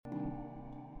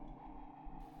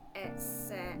It's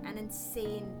an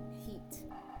insane heat,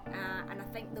 and I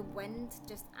think the wind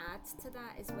just adds to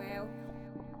that as well.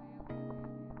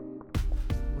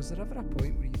 Was there ever a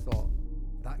point where you thought,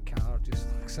 that car just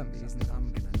looks amazing, I'm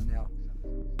going in there?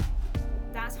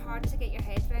 That's hard to get your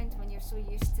head around when you're so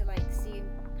used to like seeing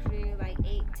crew like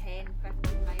 8, 10,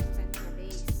 15 miles into a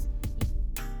race.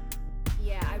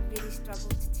 Yeah, I really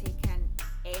struggled to take in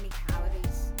any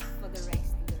calories for the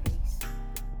rest of the race.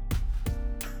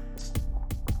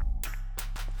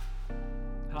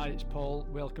 Hi, it's Paul.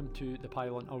 Welcome to the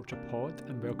Pylon Ultra Pod,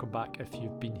 and welcome back if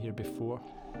you've been here before.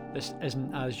 This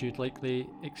isn't, as you'd likely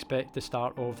expect, the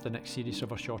start of the next series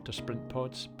of our shorter sprint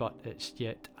pods, but it's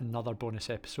yet another bonus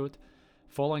episode,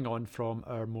 following on from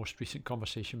our most recent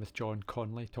conversation with John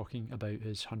Connolly, talking about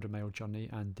his 100-mile journey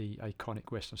and the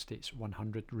iconic Western States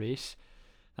 100 race.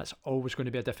 That's always going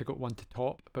to be a difficult one to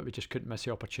top, but we just couldn't miss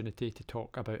the opportunity to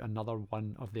talk about another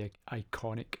one of the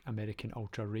iconic American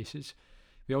ultra races.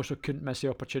 We also couldn't miss the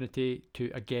opportunity to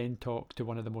again talk to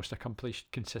one of the most accomplished,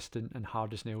 consistent and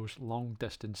hard as nails long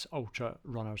distance ultra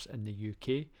runners in the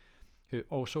UK, who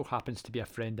also happens to be a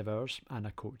friend of ours and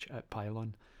a coach at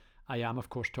Pylon. I am of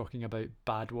course talking about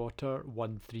Badwater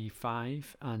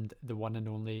 135 and the one and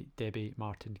only Debbie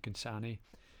Martin Consani.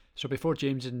 So before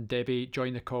James and Debbie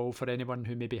join the call, for anyone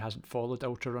who maybe hasn't followed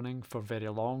ultra running for very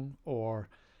long or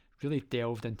really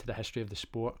delved into the history of the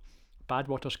sport,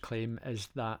 Badwater's claim is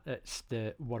that it's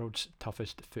the world's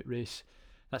toughest foot race.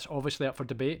 That's obviously up for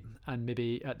debate, and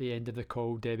maybe at the end of the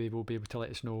call Debbie will be able to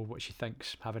let us know what she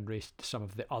thinks, having raced some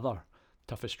of the other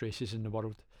toughest races in the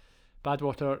world.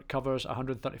 Badwater covers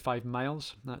 135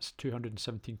 miles, that's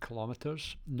 217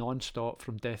 kilometres, non-stop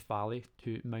from Death Valley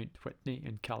to Mount Whitney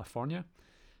in California.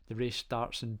 The race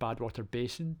starts in Badwater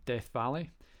Basin, Death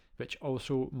Valley, which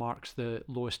also marks the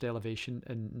lowest elevation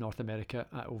in North America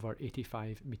at over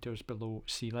 85 metres below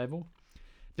sea level.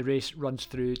 The race runs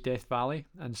through Death Valley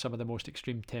and some of the most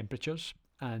extreme temperatures,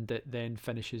 and it then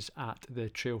finishes at the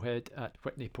trailhead at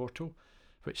Whitney Portal,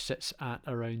 which sits at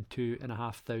around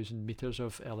 2,500 metres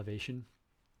of elevation.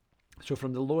 So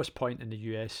from the lowest point in the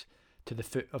US to the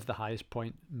foot of the highest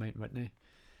point, Mount Whitney.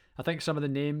 I think some of the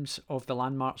names of the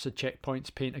landmarks and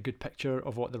checkpoints paint a good picture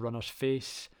of what the runners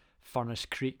face: Furnace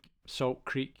Creek, Salt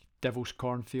Creek, Devil's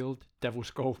Cornfield, Devil's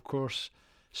Golf Course,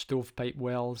 Stovepipe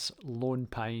Wells, Lone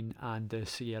Pine and the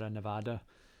Sierra Nevada.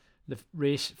 The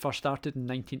race first started in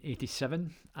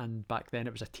 1987, and back then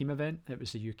it was a team event. It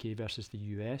was the UK versus the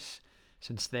US.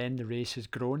 Since then the race has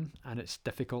grown and it's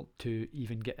difficult to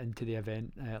even get into the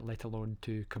event, let alone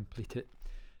to complete it.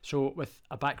 So with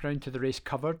a background to the race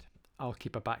covered, I'll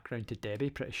keep a background to Debbie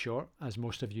pretty short, as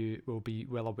most of you will be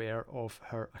well aware of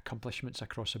her accomplishments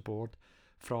across the board,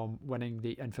 from winning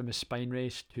the infamous Spine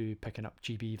race to picking up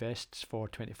GB vests for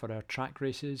 24-hour track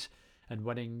races and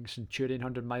winning Centurion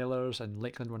 100 milers and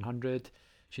Lakeland 100.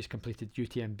 She's completed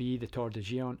UTMB, the Tour de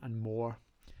Géant and more.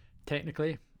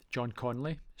 Technically, John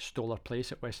Connolly stole her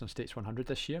place at Western States 100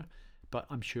 this year, but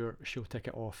I'm sure she'll tick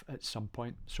it off at some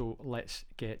point, so let's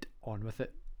get on with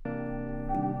it.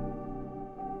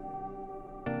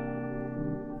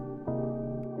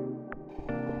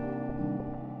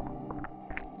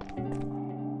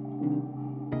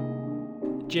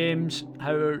 James,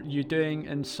 how are you doing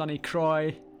in sunny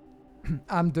Croy?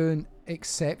 I'm doing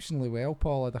exceptionally well,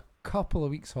 Paul. I had a couple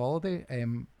of weeks holiday,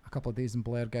 a couple of days in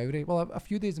Blairgowrie. Well, a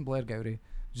few days in Blairgowrie,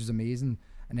 which was amazing.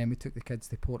 And then we took the kids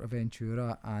to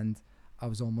Portaventura, and I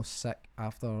was almost sick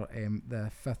after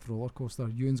the fifth roller coaster.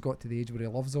 Ewan's got to the age where he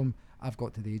loves them. I've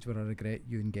got to the age where I regret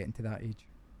Ewan getting to that age.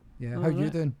 Yeah, how you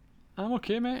doing? I'm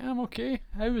okay, mate. I'm okay.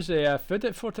 How was the food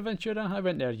at Fortaventura? I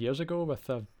went there years ago with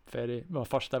a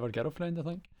first ever girlfriend, I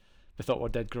think. We thought we're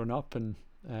dead grown up, and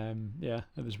yeah,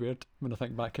 it was weird when I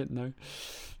think back at it now.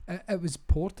 It was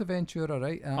Portaventura,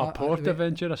 right?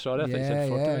 Portaventura, sorry, I think you said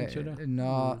Fortaventura.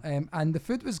 No, and the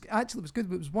food was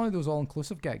good. It was one of those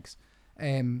all-inclusive gigs.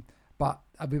 But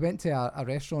we went to a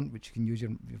restaurant which you can use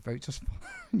your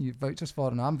vouchers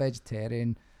for, and I'm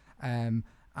vegetarian.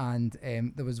 And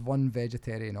there was one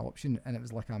vegetarian option, and it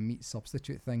was like a meat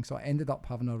substitute thing. So I ended up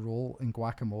having a roll in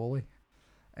guacamole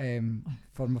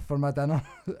for my dinner,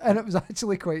 and it was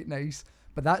actually quite nice.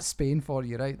 But that's Spain for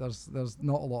you, right? There's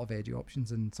not a lot of veggie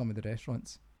options in some of the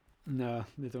restaurants. No,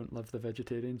 they don't love the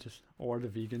vegetarians or the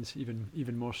vegans,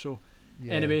 even more so.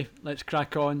 Yeah. Anyway, let's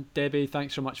crack on. Debbie,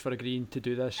 thanks so much for agreeing to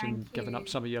do this. Thank and you. Giving up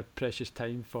some of your precious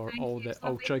time for Thank all you. the It's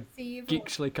lovely ultra to see you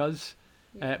geeks like us.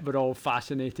 Yeah. We're all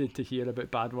fascinated to hear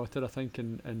about Badwater, I think,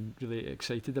 and really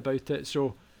excited about it.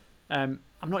 So I'm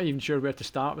not even sure where to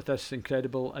start with this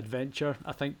incredible adventure.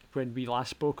 I think when we last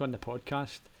spoke on the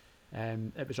podcast,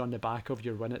 It was on the back of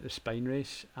your win at the Spine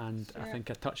race, and I Sure. think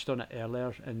I touched on it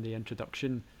earlier in the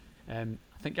introduction. I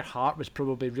think your heart was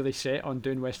probably really set on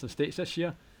doing Western States this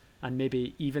year, and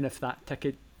maybe even if that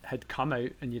ticket had come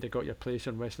out and you'd have got your place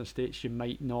on Western States, you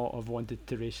might not have wanted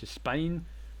to race the Spine.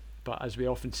 But as we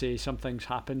often say, some things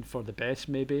happen for the best,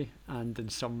 maybe, and in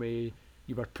some way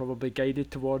you were probably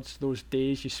guided towards those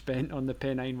days you spent on the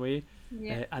Pennine Way,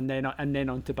 Yeah. and then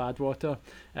on to Badwater.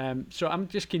 So I'm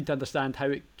just keen to understand how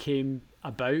it came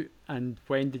about, and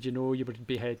when did you know you would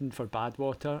be heading for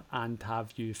Badwater, and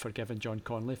have you forgiven John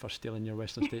Conley for stealing your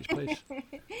Western States place?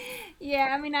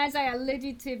 Yeah, I mean, as I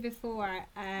alluded to before,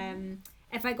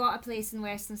 if I got a place in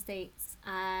Western States,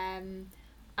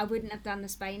 I wouldn't have done the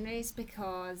Spine race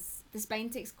because the Spine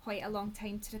takes quite a long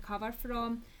time to recover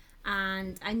from,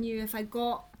 and I knew if I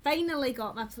finally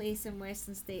got my place in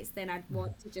Western States, then I'd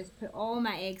want to just put all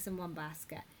my eggs in one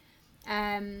basket.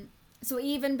 So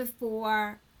even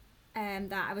before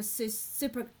that, I was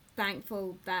super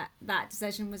thankful that that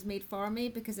decision was made for me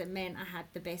because it meant I had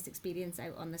the best experience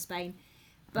out on the Spine.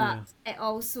 But Yeah. it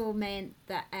also meant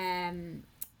that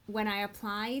when I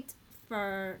applied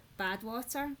for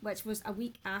Badwater, which was a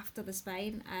week after the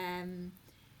Spine,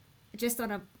 just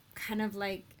on a kind of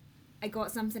like, I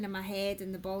got something in my head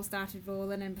and the ball started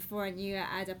rolling, and before I knew it,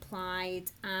 I'd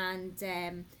applied, and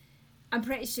I'm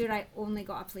pretty sure I only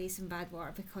got a place in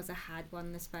Badwater because I had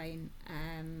won the Spine.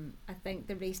 I think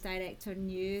the race director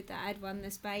knew that I'd won the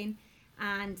Spine,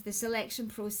 and the selection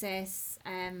process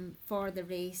for the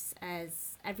race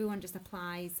is everyone just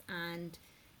applies, and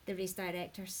the race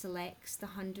director selects the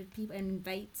 100 people,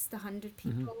 invites the 100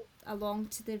 people along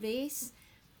to the race.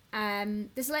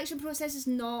 The selection process is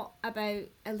not about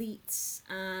elites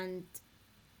and,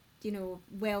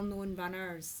 well-known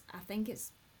runners. I think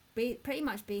it's pretty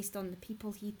much based on the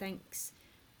people he thinks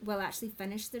will actually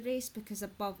finish the race, because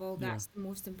above all, that's the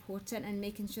most important, and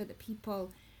making sure that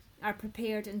people are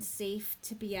prepared and safe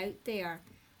to be out there.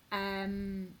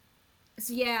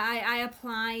 So yeah, I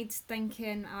applied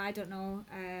thinking, oh, I don't know,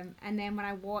 and then when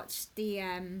I watched the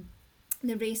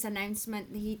race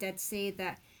announcement, he did say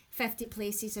that 50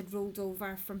 places had rolled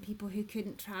over from people who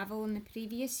couldn't travel in the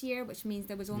previous year, which means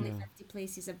there was only 50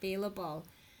 places available.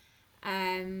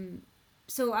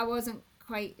 So I wasn't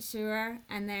quite sure,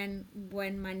 and then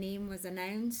when my name was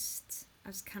announced, I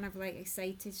was kind of like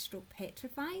excited stroke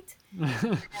petrified.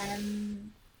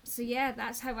 So yeah,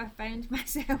 that's how I found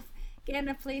myself getting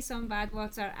a place on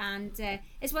Badwater, and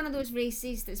it's one of those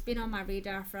races that's been on my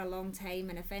radar for a long time,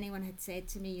 and if anyone had said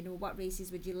to me, what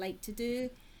races would you like to do,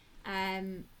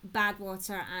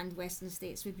 Badwater and Western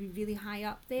States would be really high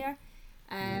up there.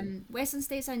 Western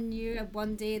States, I knew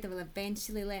one day they will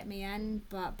eventually let me in,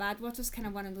 but Badwater's kind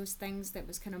of one of those things that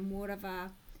was kind of more of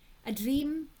a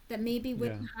dream that maybe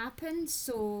wouldn't happen.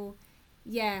 So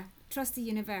yeah, trust the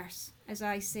universe, as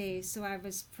I say. So I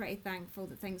was pretty thankful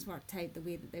that things worked out the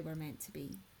way that they were meant to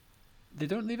be. They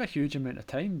don't leave a huge amount of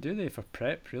time, do they, for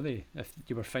prep, really? If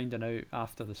you were finding out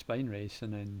after the Spine race,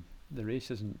 and then the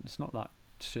race it's not that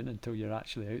soon until you're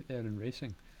actually out there and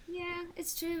racing. Yeah,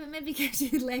 it's true, but maybe gives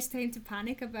you less time to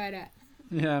panic about it.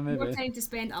 Yeah, maybe. More time to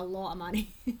spend a lot of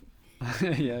money.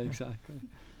 Yeah, exactly.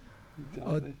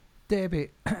 Debbie,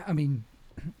 I mean,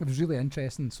 it was really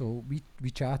interesting. So we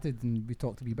chatted and we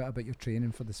talked a wee bit about your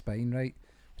training for the Spine, right?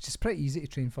 Which is pretty easy to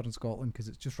train for in Scotland because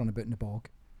it's just run about in the bog,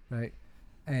 right?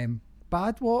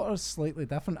 Badwater's slightly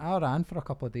different. I ran for a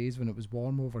couple of days when it was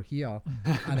warm over here,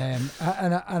 and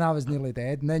I was nearly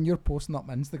dead. And then you're posting up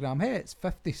my Instagram, hey, it's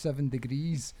 57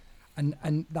 degrees,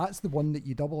 and that's the one that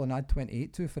you double and add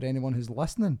 28 to for anyone who's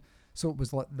listening. So it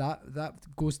was like that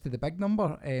goes to the big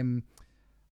number.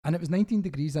 And it was 19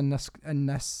 degrees in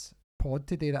this pod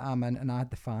today that I'm in, and I had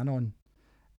the fan on.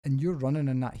 And you're running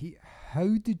in that heat. How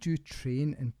did you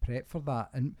train and prep for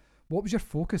that? And what was your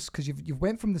focus? Because you've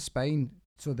went from the Spine,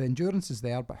 so the endurance is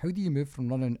there, but how do you move from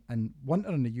running in winter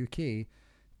in the UK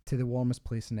to the warmest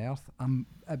place on earth?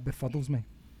 It befuddles me.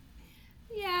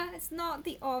 Yeah, it's not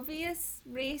the obvious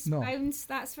race No. bounce,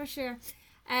 that's for sure.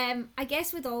 I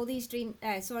guess with all these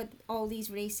all these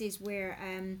races where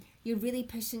you're really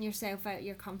pushing yourself out of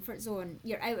your comfort zone.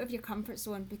 You're out of your comfort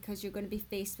zone because you're going to be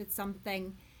faced with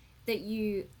something that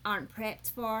you aren't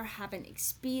prepped for, haven't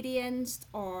experienced,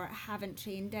 or haven't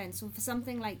trained in. So for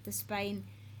something like the Spine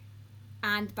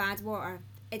and Badwater,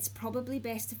 it's probably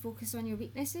best to focus on your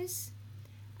weaknesses.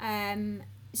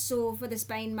 So for the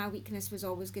Spine, my weakness was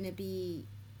always going to be,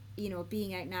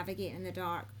 being out navigating in the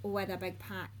dark with a big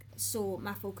pack. So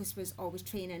my focus was always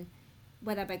training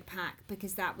with a big pack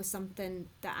because that was something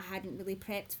that I hadn't really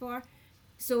prepped for.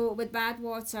 So with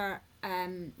Badwater,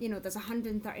 there's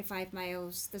 135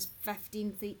 miles, there's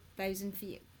 15,000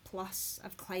 feet plus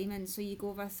of climbing. So you go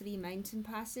over 3 mountain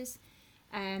passes.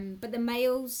 But the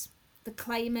miles, the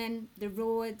climbing, the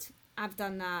road, I've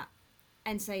done that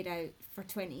inside out for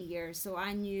 20 years. So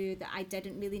I knew that I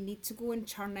didn't really need to go and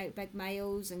churn out big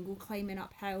miles and go climbing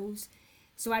up hills.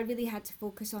 So I really had to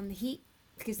focus on the heat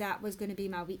because that was going to be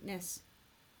my weakness.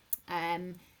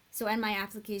 So in my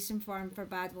application form for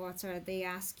Badwater, they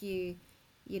ask you,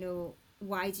 you know,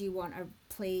 why do you want a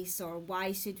place, or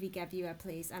why should we give you a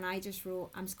place? And I just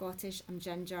wrote, I'm Scottish, I'm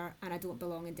ginger, and I don't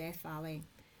belong in Death Valley.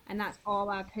 And that's all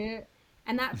I put.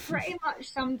 And that pretty much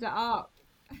summed it up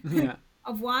Yeah.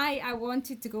 of why I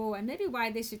wanted to go and maybe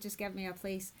why they should just give me a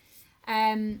place.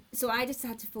 So I just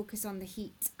had to focus on the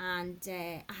heat, and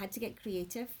I had to get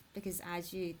creative because,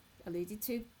 as you alluded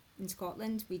to, in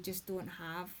Scotland, we just don't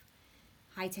have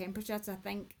high temperatures. I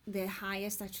think the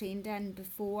highest I trained in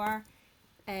before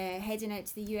heading out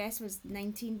to the US was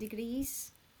 19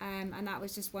 degrees. And that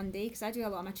was just one day because I do a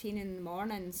lot of my training in the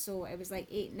morning, so it was like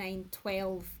 8, 9,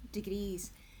 12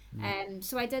 degrees.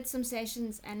 So I did some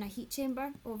sessions in a heat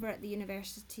chamber over at the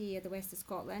University of the West of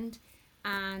Scotland,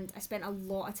 and I spent a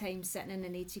lot of time sitting in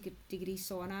an 80-degree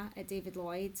sauna at David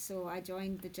Lloyd. So I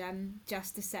joined the gym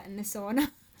just to sit in the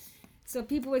sauna. So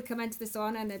people would come into the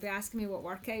sauna and they'd be asking me what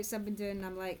workouts I've been doing, and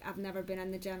I'm like, I've never been in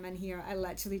the gym in here. I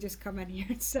literally just come in here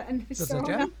and sit in the There's a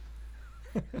sauna. gym?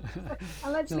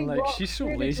 I literally They're like, walk she's so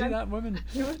through the lazy, gym. that woman.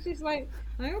 You know, she's like,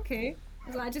 okay.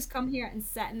 So I just come here and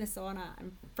sit in the sauna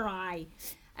and fry.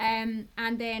 And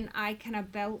then I kind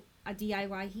of built a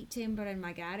DIY heat chamber in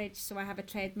my garage. So I have a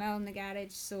treadmill in the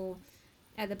garage. So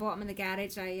at the bottom of the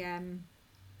garage, I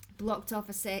blocked off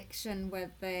a section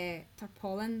with the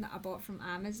tarpaulin that I bought from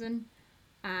Amazon,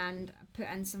 and put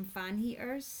in some fan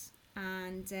heaters,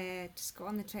 and just got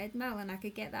on the treadmill, and I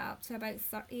could get that up to about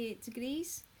 38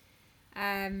 degrees.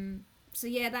 So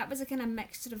yeah, that was a kind of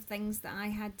mixture of things that I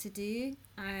had to do,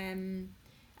 and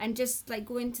just like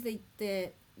going to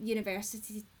the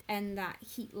university in that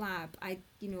heat lab, I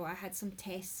had some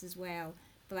tests as well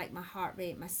for like my heart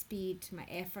rate, my speed, my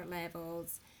effort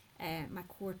levels, my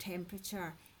core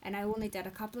temperature, and I only did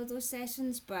a couple of those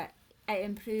sessions, but it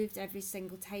improved every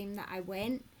single time that I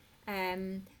went.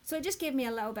 So it just gave me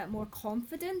a little bit more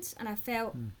confidence, and I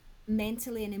felt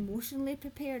mentally and emotionally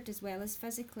prepared as well as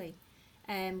physically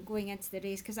going into the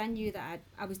race, because I knew that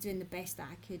I was doing the best that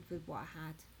I could with what I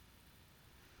had.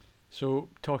 So,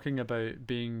 talking about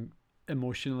being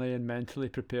emotionally and mentally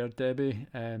prepared, Debbie,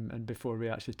 and before we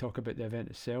actually talk about the event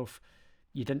itself,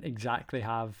 you didn't exactly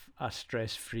have a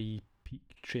stress-free peak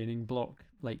training block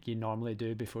like you normally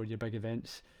do before your big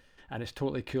events. And it's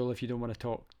totally cool if you don't want to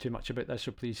talk too much about this,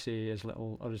 so please say as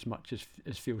little or as much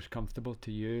as feels comfortable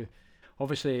to you.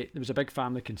 Obviously, there was a big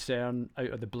family concern out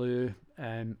of the blue,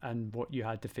 and what you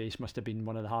had to face must have been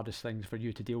one of the hardest things for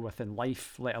you to deal with in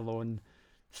life, let alone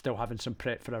still having some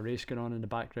prep for a race going on in the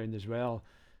background as well.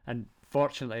 And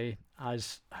fortunately,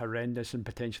 as horrendous and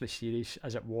potentially serious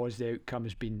as it was, the outcome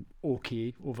has been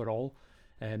okay overall.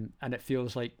 And it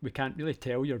feels like we can't really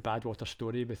tell your Badwater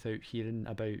story without hearing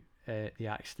about the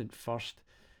accident first.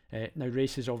 Now,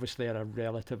 races obviously are a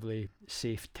relatively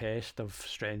safe test of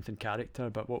strength and character,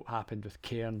 but what happened with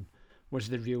Cairn was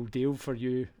the real deal for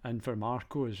you and for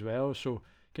Marco as well. So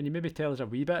can you maybe tell us a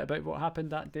wee bit about what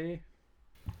happened that day?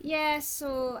 Yeah,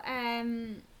 so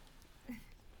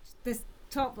the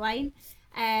top line,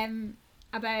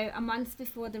 about a month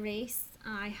before the race,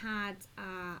 I had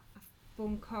a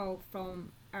phone call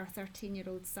from our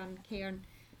 13-year-old son, Cairn,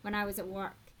 when I was at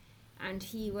work, and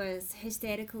he was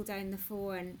hysterical down the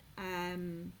phone,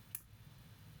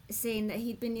 saying that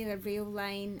he'd been near a rail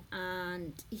line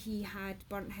and he had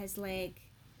burnt his leg.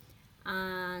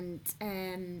 And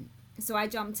so I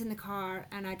jumped in the car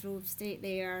and I drove straight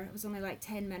there. It was only like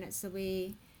 10 minutes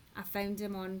away. I found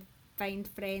him on Find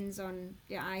Friends on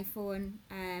your iPhone,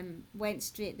 went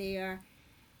straight there,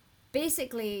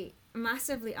 basically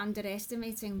massively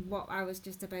underestimating what I was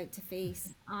just about to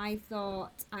face. I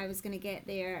thought I was going to get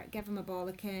there, give him a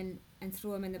bollocking and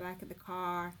throw him in the back of the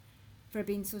car for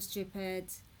being so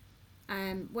stupid.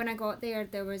 When I got there,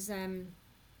 there was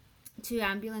 2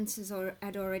 ambulances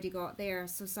had already got there,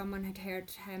 so someone had heard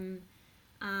him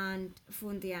and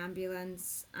phoned the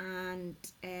ambulance, and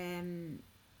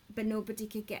but nobody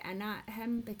could get in at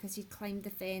him because he'd climbed the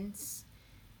fence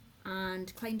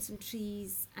and climbed some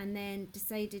trees, and then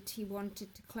decided he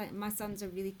wanted to climb. My son's a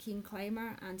really keen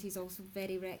climber and he's also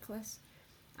very reckless,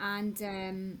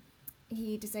 and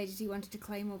he decided he wanted to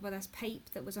climb over this pipe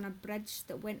that was on a bridge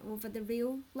that went over the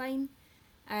rail line,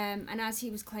 and as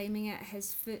he was climbing it,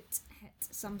 his foot hit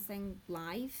something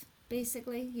live.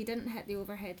 Basically, he didn't hit the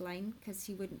overhead line because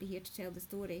he wouldn't be here to tell the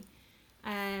story,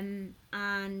 And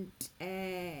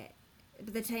by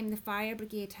the time the fire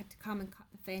brigade had to come and cut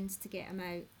the fence to get him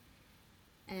out,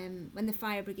 when the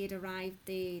fire brigade arrived,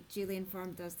 they duly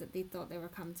informed us that they thought they were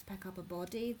coming to pick up a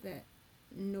body, that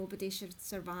nobody should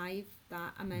survive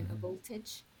that amount of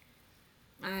voltage.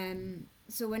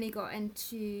 So when he got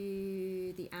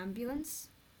into the ambulance,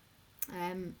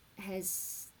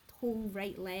 his whole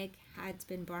right leg had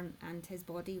been burnt and his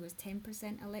body was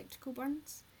 10% electrical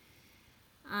burns.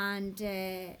 And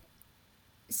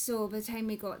so by the time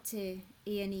we got to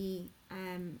A&E,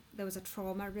 there was a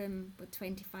trauma room with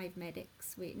 25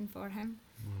 medics waiting for him.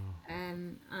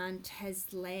 And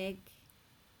his leg,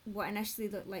 what initially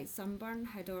looked like sunburn,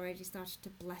 had already started to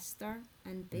blister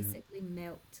and basically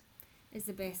melt, is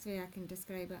the best way I can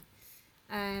describe it.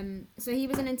 So he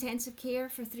was in intensive care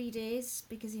for 3 days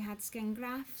because he had skin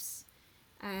grafts.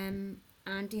 And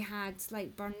he had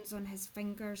like burns on his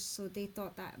fingers, so they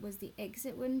thought that was the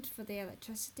exit wound for the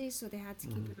electricity, so they had to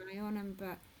keep an eye on him.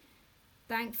 But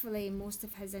thankfully most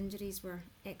of his injuries were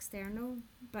external,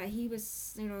 but he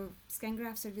was, skin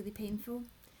grafts are really painful.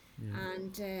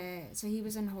 And so he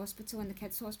was in hospital, in the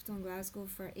kids hospital in Glasgow,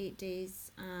 for 8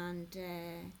 days. And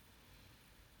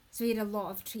so he had a lot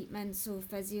of treatment, so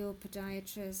physio,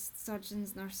 podiatrists,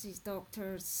 surgeons, nurses,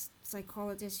 doctors,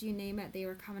 psychologists, you name it, they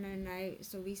were coming in and out.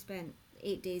 So we spent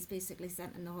 8 days basically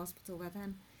sitting in the hospital with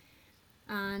him.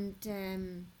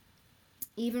 And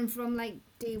even from like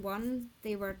day one,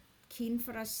 they were keen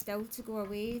for us still to go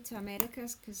away to America,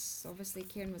 because obviously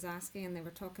Kieran was asking, and they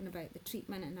were talking about the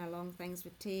treatment and how long things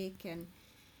would take.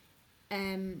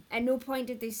 And at no point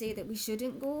did they say that we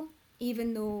shouldn't go,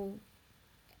 even though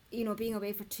being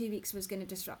away for 2 weeks was going to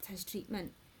disrupt his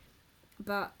treatment.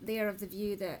 But they're of the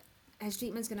view that his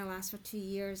treatment's going to last for 2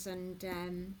 years, and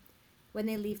when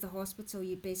they leave the hospital,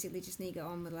 you basically just need to get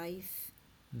on with life.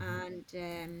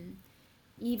 And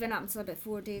even up until about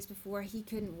 4 days before, he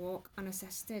couldn't walk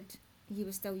unassisted. He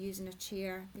was still using a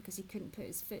chair because he couldn't put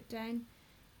his foot down,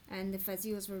 and the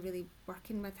physios were really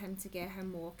working with him to get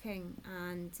him walking.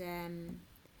 And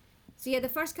so yeah, the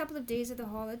first couple of days of the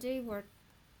holiday were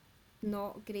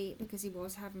not great because he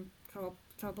was having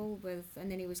trouble with, and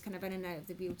then he was kind of in and out of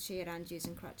the wheelchair and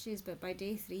using crutches. But by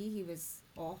day 3 he was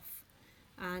off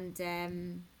and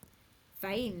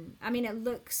fine. I mean, it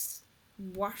looks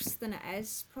worse than it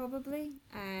is probably,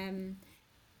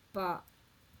 but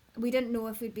we didn't know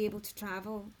if we'd be able to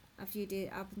travel up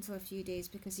until a few days,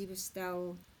 because he was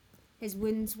still, his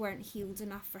wounds weren't healed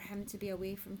enough for him to be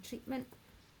away from treatment.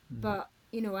 But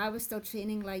I was still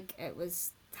training like it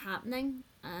was happening,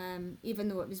 even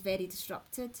though it was very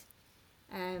disrupted.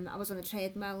 I was on the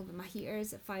treadmill with my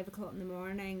heaters at 5 o'clock in the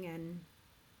morning,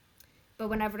 but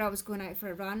whenever I was going out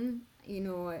for a run,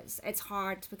 it's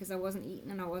hard because I wasn't eating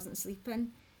and I wasn't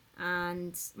sleeping,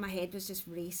 and my head was just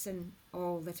racing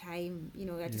all the time.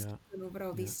 I just kept going over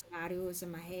all these scenarios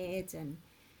in my head, and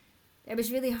it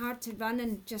was really hard to run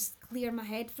and just clear my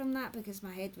head from that, because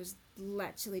my head was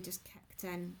literally just kicked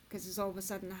in, because all of a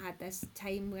sudden I had this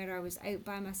time where I was out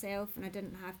by myself and I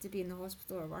didn't have to be in the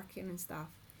hospital or working and stuff.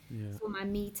 So my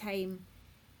me time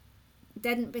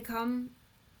didn't become,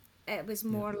 it was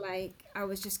more like I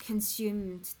was just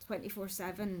consumed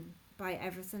 24/7 by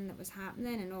everything that was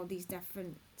happening and all these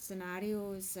different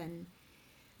scenarios.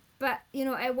 But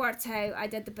it worked out. I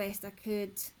did the best I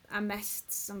could. I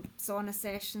missed some sauna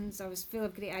sessions. I was full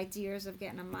of great ideas of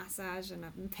getting a massage and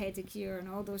a pedicure and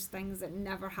all those things that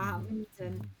never happened.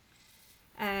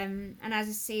 And as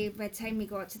I say, by the time we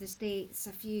got to the States,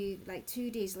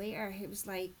 2 days later, it was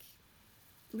like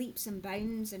leaps and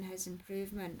bounds in his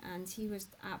improvement, and he was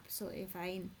absolutely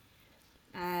fine.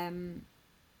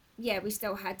 We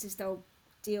still had to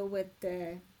deal with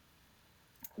the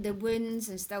wounds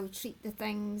and still treat the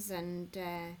things, and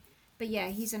but yeah,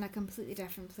 he's in a completely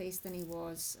different place than he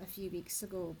was a few weeks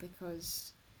ago,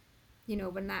 because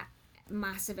when that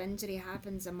massive injury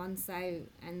happens a month out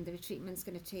and the treatment's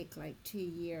going to take like 2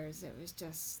 years, it was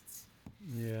just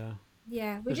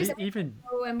we just even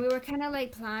and we were kind of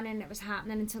like planning it was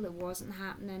happening until it wasn't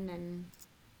happening. And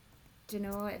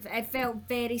it felt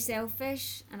very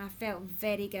selfish, and I felt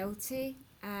very guilty,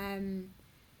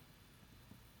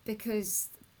 because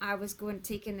I was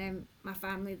taking my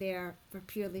family there for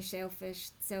purely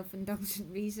selfish,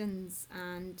 self-indulgent reasons,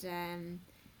 and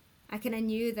I kind of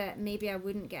knew that maybe I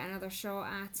wouldn't get another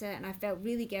shot at it, and I felt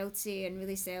really guilty and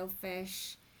really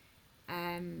selfish.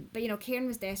 But Kieran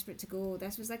was desperate to go.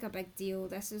 This was like a big deal.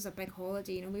 This was a big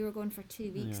holiday. We were going for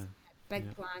 2 weeks,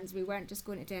 big plans. We weren't just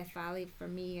going to Death Valley for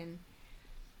me,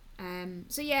 and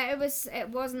so yeah, it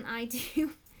wasn't ideal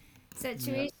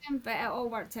situation, but it all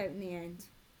worked out in the end.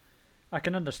 I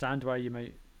can understand why you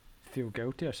might feel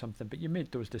guilty or something, but you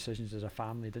made those decisions as a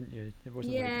family, didn't you? It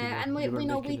wasn't Yeah, and you were we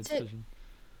know making the decision.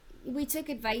 we took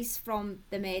advice from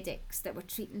the medics that were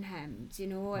treating him. Do you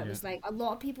know, it Yeah. was like a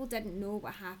lot of people didn't know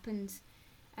what happened,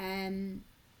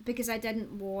 because I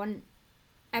didn't want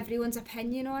everyone's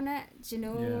opinion on it. Do you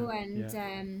know, Yeah, and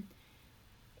yeah,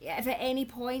 yeah, if at any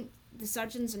point the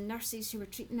surgeons and nurses who were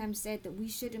treating him said that we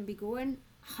shouldn't be going,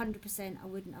 100% I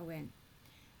wouldn't have went.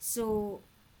 So,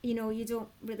 you know, you don't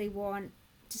really want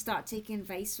to start taking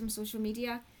advice from social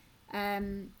media,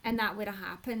 and that would have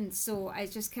happened. So I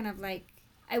just kind of like,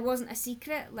 it wasn't a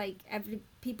secret. Like every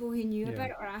people who knew yeah,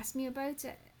 about it or asked me about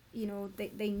it, you know,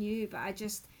 they knew. But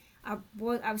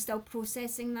I was still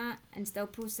processing that and still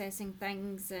processing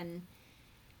things, and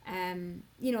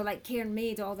you know, like Kieran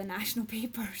made all the national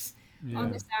papers on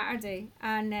yeah, the Saturday,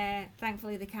 and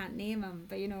thankfully they can't name him.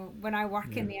 But you know, when I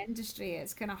work yeah. in the industry,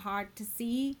 it's kind of hard to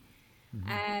see. Hmm.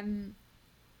 Um,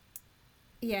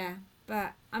 yeah,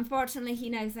 but unfortunately, he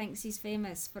now thinks he's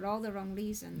famous for all the wrong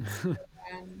reasons.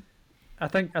 Um, I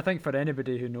think for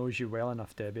anybody who knows you well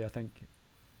enough, Debbie, I think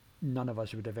none of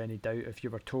us would have any doubt if you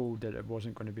were told that it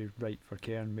wasn't going to be right for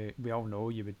Cairn. We all know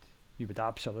you would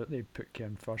absolutely put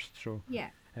Cairn first. So yeah,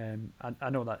 I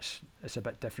know it's a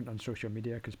bit different on social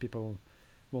media because people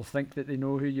will think that they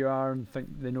know who you are and think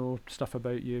they know stuff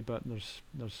about you, but there's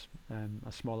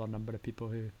a smaller number of people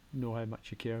who know how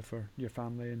much you care for your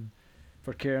family and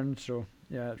for Cairn. So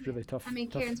yeah, it's yeah. really I mean,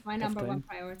 tough, Kieran's my tough number one time.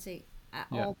 priority at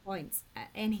Yeah, all points, at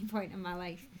any point in my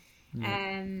life. yeah,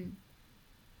 Um,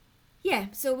 yeah,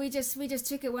 so we just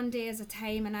took it one day at a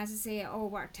time, and as I say, it all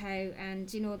worked out.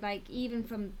 And you know, like even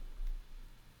from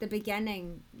the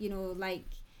beginning, you know, like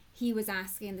he was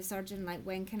asking the surgeon, like,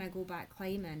 when can I go back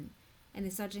climbing? And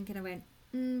the surgeon kind of went,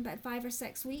 about 5 or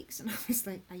 6 weeks. And I was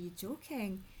like, are you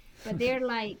joking? But they're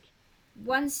like,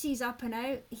 once he's up and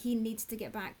out, he needs to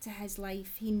get back to his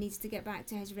life. He needs to get back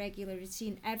to his regular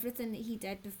routine. Everything that he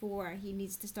did before, he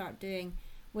needs to start doing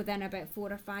within about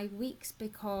 4 or 5 weeks,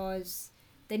 because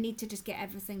they need to just get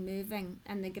everything moving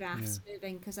and the yeah, graphs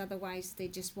moving, because otherwise they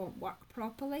just won't work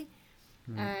properly.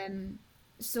 right. Um,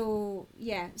 so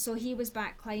yeah, so he was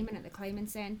back climbing at the climbing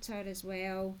centre as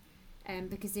well,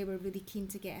 because they were really keen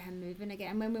to get him moving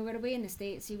again. And when we were away in the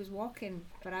States, he was walking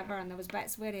forever, and there was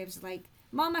bits where he was like,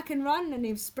 "Mom, I can run," and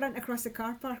he was sprinting across the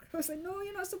car park. I was like, "No,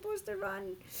 you're not supposed to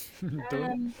run."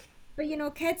 Don't. But you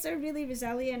know, kids are really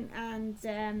resilient, and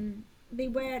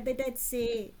they did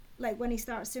say, like, when he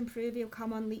starts to improve, he'll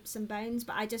come on leaps and bounds.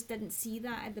 But I just didn't see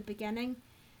that at the beginning.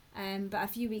 But a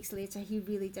few weeks later, he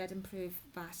really did improve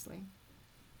vastly.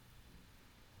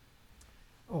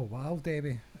 Oh wow,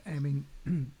 Debbie. I mean,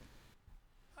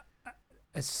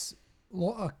 it's a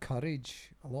lot of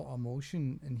courage, a lot of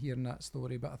emotion in hearing that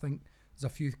story. But I think there's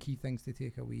a few key things to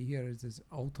take away here. Is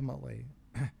ultimately,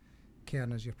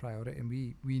 Karen is your priority, and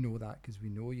we know that because we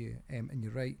know you. And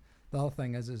you're right. The other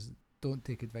thing is don't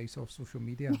take advice off social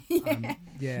media.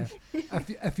 Yeah,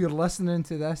 if you're listening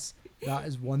to this, that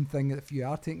is one thing. That if you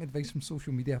are taking advice from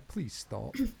social media, please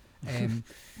stop. Um,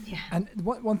 Yeah. and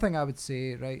one thing I would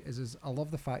say, right, is I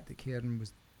love the fact that Kieran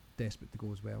was desperate to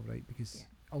go as well, right? Because Yeah.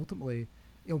 ultimately,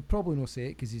 he'll probably not say it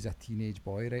because he's a teenage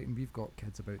boy, right? And we've got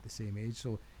kids about the same age,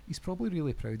 so he's probably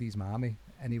really proud of his mammy,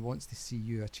 and he wants to see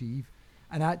you achieve.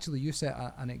 And actually, you set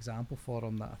an example for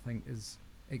him that I think is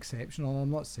exceptional. And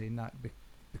I'm not saying that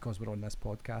because we're on this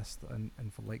podcast and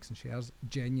for likes and shares.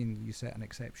 Genuinely, you set an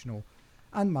exceptional,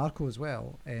 and Marco as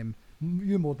well.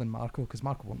 You more than Marco, because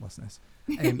Marco won't listen to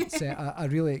this. Set a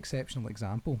really exceptional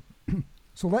example.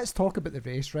 So let's talk about the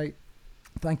race, right?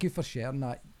 Thank you for sharing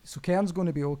that. So Kieran's going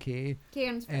to be okay.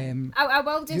 Kieran's fine. I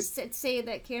will just say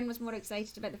that Kieran was more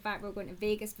excited about the fact we were going to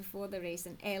Vegas before the race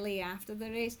and LA after the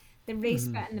race. The race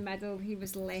bit in the middle, he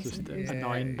was less Just enthused.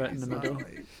 annoying bit in the middle.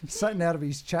 exactly. Sitting there with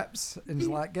his chips and he's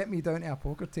like, get me down to a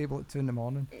poker table at 2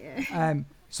 a.m. Yeah.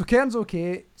 So Kieran's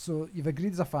okay. So you've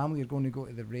agreed as a family you're going to go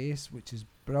to the race, which is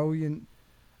brilliant.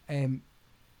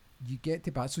 You get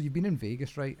to so you've been in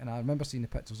Vegas, right? And I remember seeing the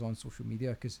pictures on social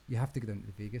media because you have to go down to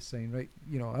the Vegas sign, right?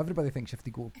 You know, everybody thinks you have to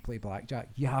go play blackjack.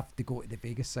 You have to go to the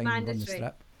Vegas sign and run the Mandatory.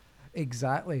 strip.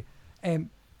 Exactly.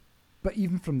 But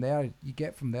even from there, you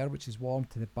get from there, which is warm,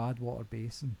 to the Badwater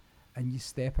Basin, and you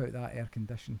step out that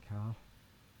air-conditioned car.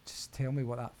 Just tell me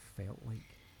what that felt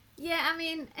like. Yeah, I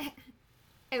mean,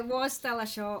 it was still a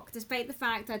shock, despite the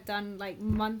fact I'd done like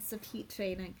months of heat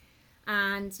training.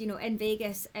 And, you know, in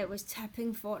Vegas, it was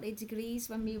tipping 40 degrees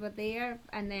when we were there.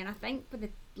 And then I think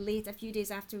a few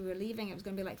days after we were leaving, it was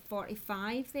going to be like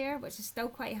 45 there, which is still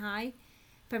quite high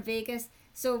for Vegas.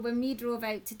 So when we drove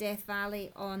out to Death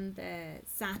Valley on the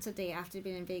Saturday after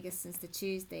being in Vegas since the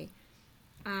Tuesday,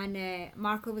 and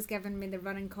Marco was giving me the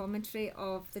running commentary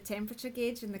of the temperature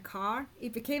gauge in the car. He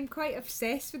became quite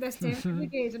obsessed with this temperature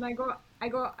gauge, and I got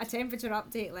a temperature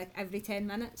update like every 10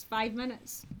 minutes, 5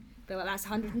 minutes. But like, that's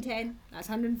 110, that's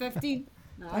 115,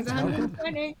 that's Thanks, Malcolm.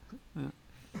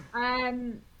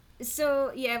 120.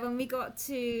 So yeah, when we got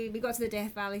to the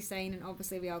Death Valley sign, and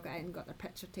obviously we all got out and got their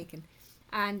picture taken,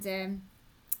 and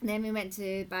then we went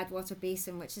to Badwater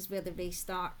Basin, which is where the race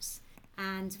starts,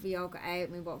 and we all got out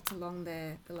and we walked along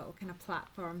the little kind of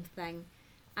platform thing,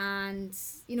 and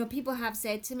you know, people have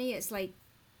said to me it's like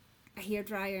a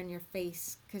hairdryer in your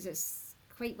face because it's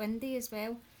quite windy as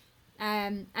well,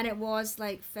 and it was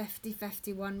like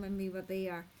 51 when we were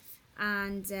there,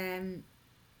 and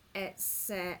it's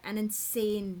an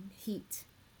insane heat,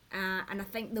 and I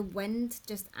think the wind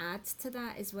just adds to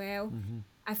that as well.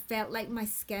 I felt like my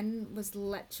skin was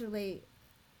literally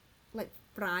like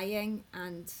frying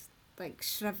and like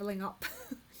shriveling up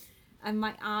and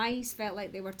my eyes felt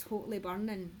like they were totally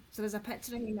burning. So there's a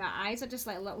picture of me, my eyes are just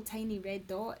like little tiny red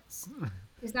dots.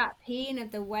 There's that pain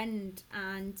of the wind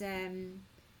and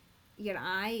your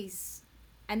eyes,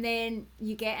 and then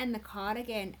you get in the car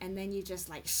again and then you just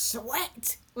like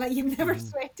sweat like you've never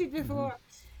sweated before.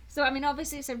 So I mean,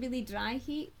 obviously it's a really dry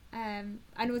heat.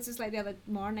 I noticed like the other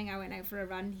morning I went out for a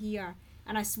run here,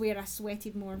 and I swear I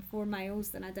sweated more in 4 miles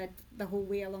than I did the whole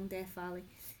way along Death Valley,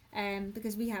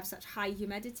 because we have such high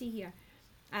humidity here.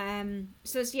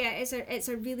 So it's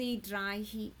a really dry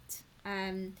heat,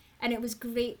 and it was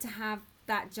great to have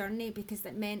that journey because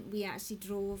it meant we actually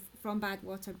drove from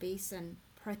Badwater Basin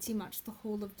pretty much the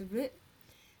whole of the route.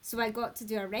 So I got to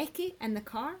do a recce in the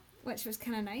car, which was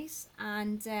kind of nice,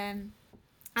 and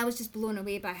I was just blown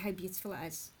away by how beautiful it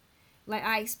is. Like,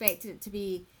 I expected it to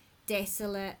be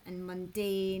desolate and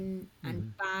mundane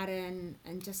and barren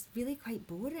and just really quite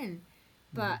boring,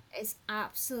 but it's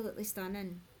absolutely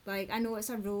stunning. Like, I know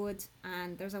it's a road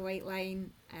and there's a white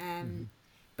line,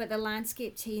 but the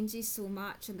landscape changes so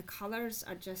much and the colours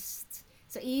are just...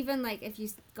 So even like if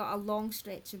you've got a long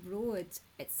stretch of road,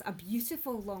 it's a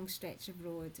beautiful long stretch of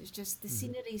road. It's just the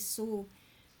scenery is so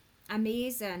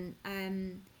amazing,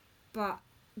 but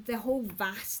the whole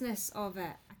vastness of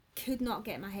it, I could not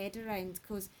get my head around,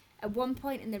 because at one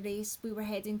point in the race we were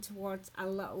heading towards a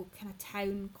little kind of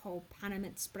town called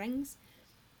Panamint Springs,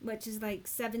 which is like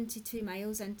 72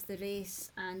 miles into the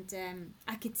race, and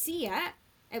I could see it.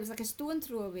 It was like a stone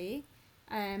throw away,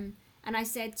 and I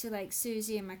said to like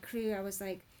Susie and my crew, I was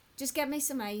like, just give me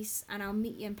some ice and I'll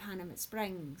meet you in Panamint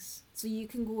Springs so you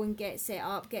can go and get set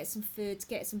up, get some food,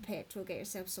 get some petrol, get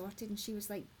yourself sorted. And she was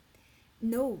like,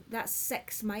 no, that's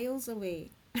 6 miles away.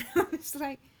 I was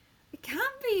like, it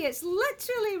can't be, it's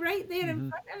literally right there in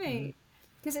front of me,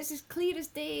 because it's as clear as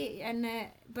day, and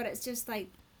but it's just like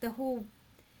the whole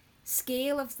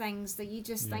scale of things that you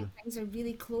just think things are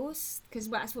really close because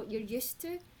that's what you're used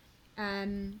to.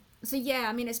 So yeah,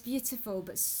 I mean, it's beautiful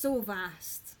but so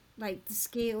vast. Like, the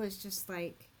scale is just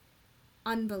like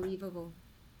unbelievable.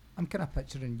 I'm kind of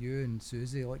picturing you and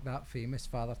Susie like that famous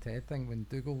Father Ted thing when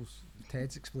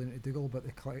Ted's explaining to Dougal about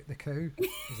the cow.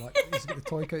 He's like, he's got the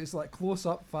toy cow. It's like close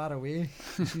up, far away.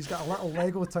 She's got a little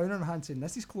Lego town in her hand saying,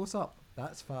 "This is close up.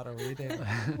 That's far away."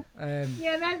 Then.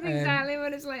 Yeah, that's exactly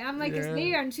what it's like. I'm like, it's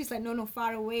there, and she's like, no,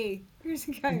 far away. Here's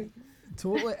a cow.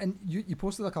 Totally. And you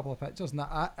posted a couple of pictures, and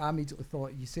I immediately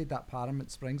thought, you said that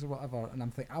Paramount Springs or whatever, and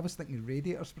I was thinking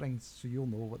Radiator Springs, so you'll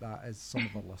know what that is. Some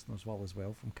of our listeners will as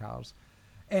well from cars.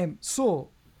 So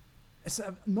it's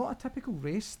not a typical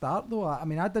race start though. I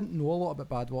mean, I didn't know a lot about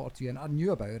Badwater too, and I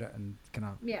knew about it and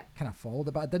kind of followed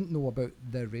it, but I didn't know about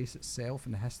the race itself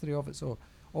and the history of it. So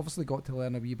obviously got to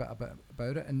learn a wee bit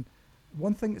about it. And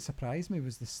one thing that surprised me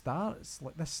was the start. It's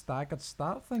like this staggered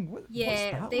start thing. What's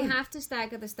that they like? have to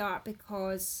stagger the start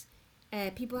because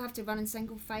people have to run in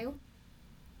single file.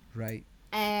 Right.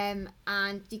 And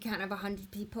you can't have 100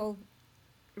 people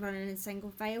running in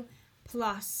single file.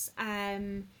 Plus,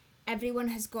 everyone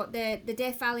has got the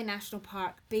Death Valley National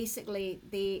Park. Basically,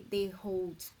 they're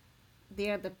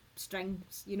the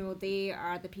strings. You know, they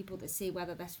are the people that say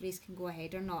whether this race can go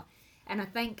ahead or not. And I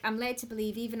think I'm led to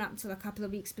believe even up until a couple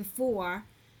of weeks before,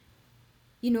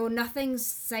 you know, nothing's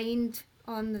signed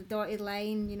on the dotted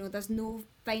line. You know, there's no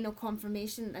final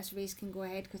confirmation that this race can go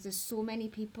ahead because there's so many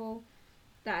people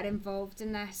that are involved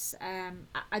in this.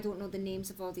 I don't know the names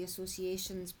of all the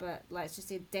associations, but let's just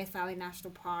say Death Valley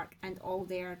National Park and all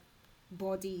their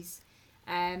bodies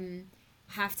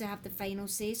have to have the final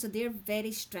say. So they're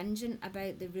very stringent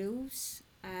about the rules,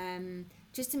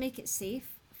 just to make it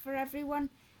safe for everyone.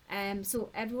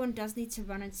 So everyone does need to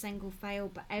run in single file,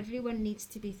 but everyone needs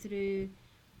to be through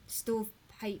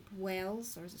stovepipe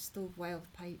wells, or is it stove well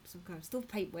pipes?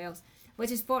 Stovepipe wells.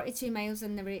 which is 42 miles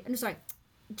in the race. No, sorry,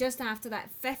 just after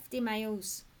that, 50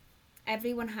 miles.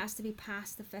 Everyone has to be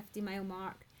past the 50-mile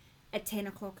mark at 10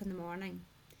 o'clock in the morning.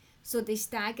 So they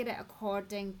stagger it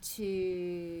according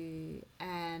to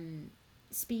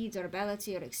speed or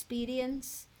ability or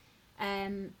experience.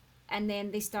 And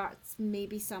then they start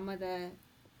maybe some of the,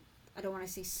 I don't want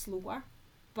to say slower,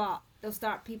 but they'll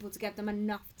start people to give them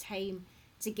enough time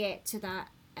to get to that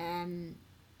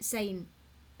sign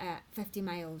at 50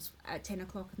 miles at 10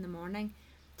 o'clock in the morning.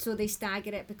 So they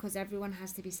stagger it because everyone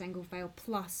has to be single file,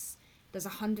 plus there's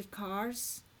 100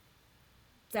 cars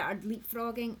that are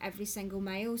leapfrogging every single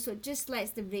mile. So it just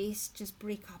lets the race just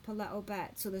break up a little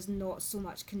bit, so there's not so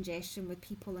much congestion with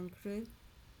people and crew.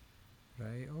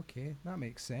 Right, okay, that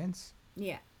makes sense.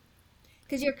 Yeah.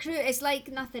 Because your crew, it's like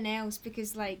nothing else,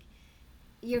 because like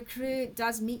your crew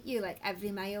does meet you like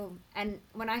every mile. And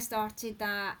when I started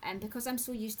that, and because I'm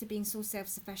so used to being so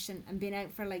self-sufficient and being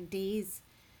out for like days,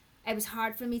 it was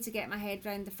hard for me to get my head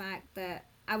around the fact that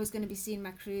I was going to be seeing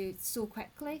my crew so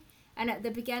quickly. And at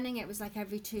the beginning it was like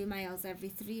every 2 miles, every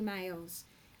 3 miles,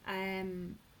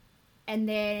 and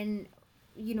then,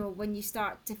 you know, when you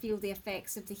start to feel the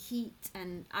effects of the heat,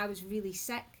 and I was really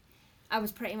sick, I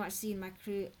was pretty much seeing my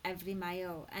crew every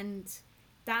mile. And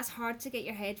that's hard to get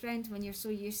your head around when you're so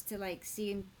used to like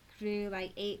seeing crew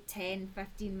like 8, 10,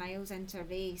 15 miles into a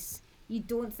race. You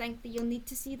don't think that you'll need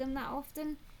to see them that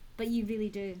often, but you really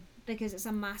do, because it's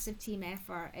a massive team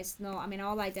effort. It's not, I mean,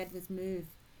 all I did was move.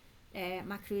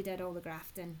 My crew did all the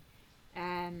grafting.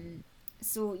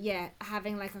 So yeah,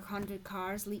 having like 100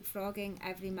 cars leapfrogging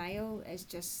every mile is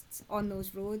just, on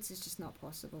those roads, is just not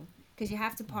possible, because you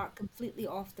have to park completely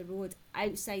off the road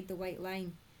outside the white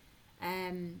line,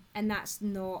 and there's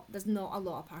not a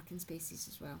lot of parking spaces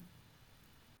as well.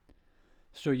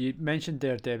 So you mentioned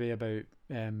there, Debbie, about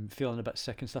feeling a bit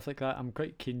sick and stuff like that. I'm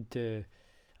quite keen to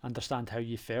understand how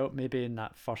you felt maybe in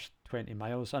that first 20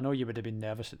 miles. I know you would have been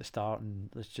nervous at the start, and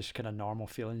there's just kind of normal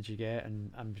feelings you get,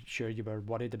 and I'm sure you were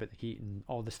worried about the heat and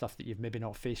all the stuff that you've maybe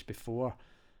not faced before.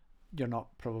 You're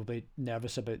not probably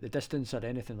nervous about the distance or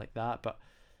anything like that, but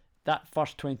that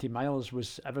first 20 miles,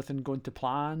 was everything going to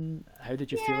plan? How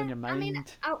did you feel in Yeah, your I mean,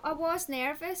 mind? I was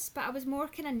nervous, but I was more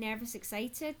kind of nervous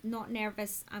excited, not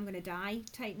nervous I'm gonna die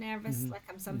type nervous, Mm-hmm. like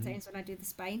I'm Mm-hmm. sometimes when I do the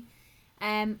spine.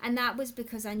 And that was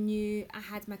because I knew I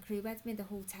had my crew with me the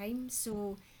whole time,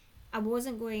 so I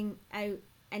wasn't going out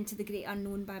into the great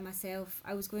unknown by myself.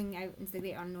 I was going out into the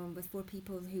great unknown with 4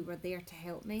 people who were there to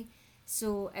help me.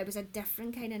 So it was a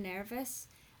different kind of nervous.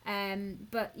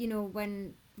 But you know,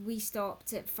 when we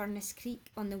stopped at Furnace Creek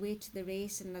on the way to the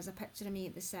race, and there's a picture of me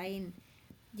at the sign,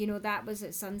 you know, that was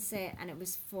at sunset, and it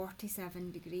was 47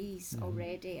 degrees Mm-hmm.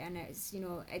 already, and it's, you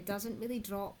know, it doesn't really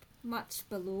drop much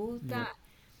below Yeah.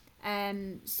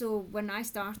 that. So when I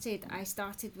started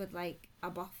with like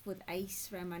a buff with ice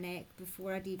around my neck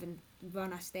before I'd even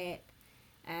run a step.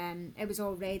 It was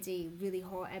already really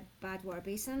hot at Badwater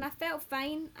Basin, and I felt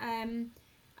fine.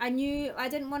 I knew I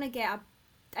didn't want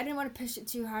to push it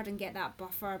too hard and get that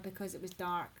buffer because it was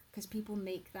dark. Because people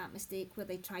make that mistake where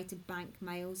they try to bank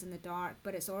miles in the dark,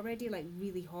 but it's already like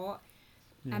really hot.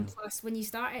 Yeah. And plus, when you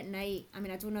start at night, I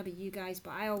mean, I don't know about you guys,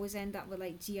 but I always end up with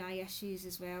like GI issues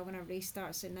as well when a race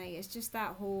starts at night. It's just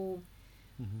that whole,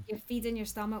 Mm-hmm. you're feeding your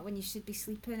stomach when you should be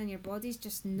sleeping, and your body's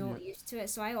just Yeah. not used to it.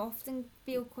 So I often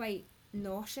feel quite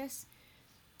nauseous.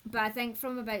 But I think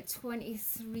from about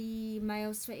 23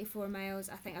 miles, 24 miles,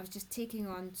 I think I was just taking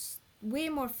on way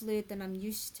more fluid than I'm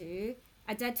used to.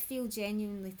 I did feel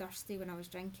genuinely thirsty when I was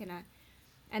drinking it.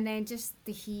 And then just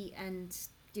the heat, and,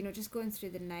 you know, just going through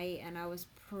the night, and I was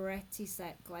pretty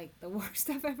sick, like the worst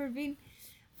I've ever been,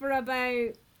 for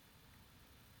about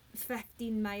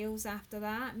 15 miles after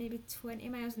that, maybe 20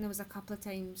 miles. And there was a couple of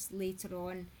times later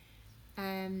on.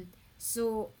 Um,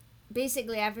 so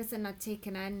basically everything I'd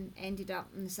taken in ended up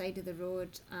on the side of the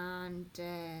road, and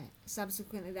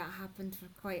subsequently that happened for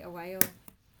quite a while.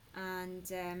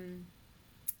 And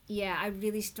yeah, I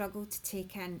really struggled to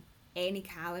take in any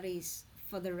calories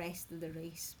for the rest of the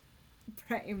race,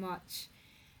 pretty much.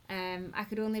 I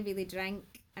could only really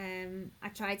drink. I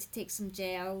tried to take some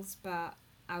gels, but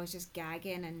I was just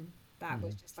gagging, and that Mm-hmm.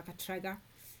 was just like a trigger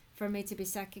for me to be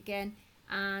sick again.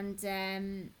 And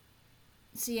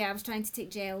so yeah, I was trying to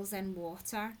take gels and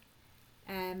water.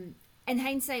 In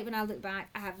hindsight, when I look back,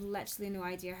 I have literally no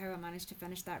idea how I managed to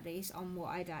finish that race on what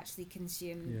I'd actually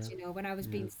consumed. Yeah. You know, when I was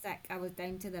Yeah. being sick, I was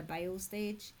down to the bile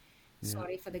stage. Yeah.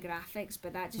 Sorry for the graphics,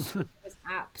 but that just shows there was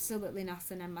absolutely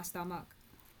nothing in my stomach.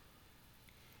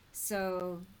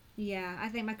 So yeah, I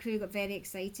think my crew got very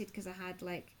excited because I had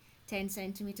like 10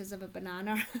 centimeters of a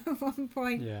banana at one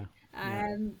point. Yeah. Yeah.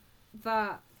 Um,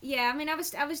 but yeah, I mean, I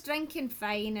was drinking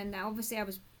fine, and obviously I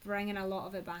was bringing a lot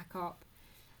of it back up.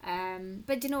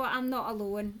 But you know what? I'm not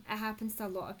alone. It happens to a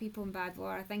lot of people in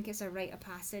Badwater. I think it's a rite of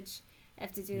passage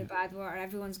if to do Yeah. the Badwater.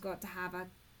 Everyone's got to have a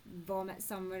vomit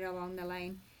somewhere along the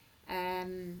line.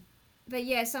 Um, but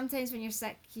yeah, sometimes when you're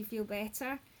sick, you feel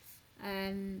better.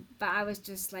 But I was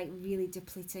just like really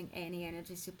depleting any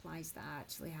energy supplies that I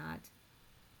actually had.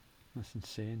 That's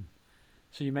insane.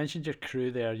 So you mentioned your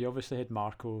crew there. You obviously had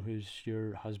Marco, who's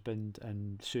your husband,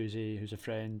 and Susie, who's a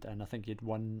friend, and I think you had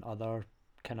one other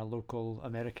kind of local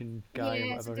American guy or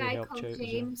Yeah, it's a whatever who guy helped called you out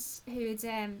as well. James who'd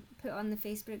put on the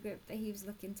Facebook group that he was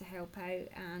looking to help out,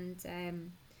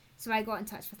 and so I got in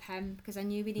touch with him because I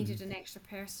knew we Hmm. needed an extra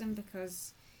person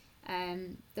because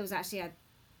there was actually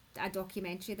a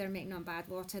documentary they're making on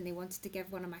Badwater, and they wanted to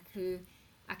give one of my crew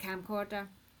a camcorder.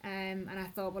 And I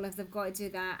thought, well, if they've got to do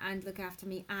that and look after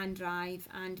me and drive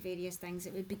and various things,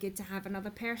 it would be good to have another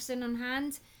person on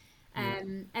hand. Yeah.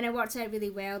 And it worked out really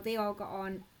well. They all got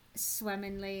on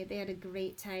swimmingly. They had a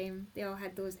great time. They all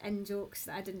had those in jokes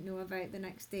that I didn't know about the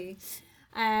next day.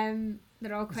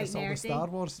 They're all Was quite this all the nerdy. Star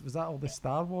Wars? Was that all the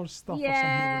Star Wars stuff or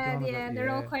something they were Yeah, going about? yeah, they're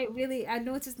all Yeah. quite really. I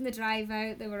noticed in the drive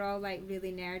out they were all like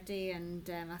really nerdy, and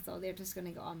I thought they're just going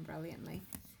to get on brilliantly.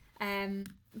 Um,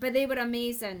 but they were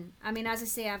amazing. I mean, as I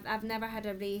say, I've never had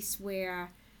a race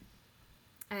where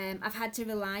I've had to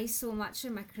rely so much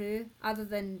on my crew, other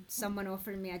than someone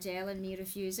offering me a gel and me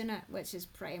refusing it, which is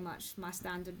pretty much my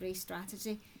standard race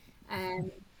strategy.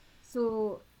 Um,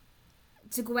 so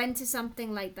to go into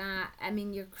something like that, I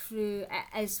mean, your crew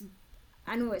is,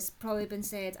 I know it's probably been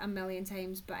said a million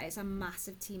times, but it's a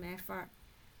massive team effort.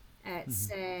 Hmm.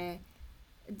 It's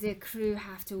the crew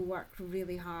have to work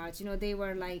really hard. You know, they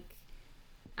were like,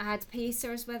 I had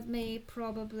pacers with me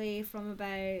probably from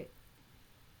about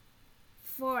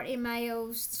 40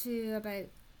 miles to about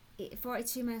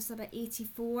 42 miles to about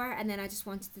 84, and then I just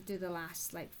wanted to do the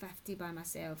last like 50 by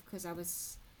myself because I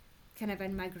was kind of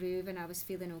in my groove and I was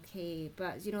feeling okay.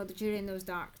 But you know, during those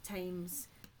dark times,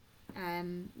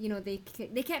 you know, they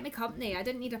kept me company. I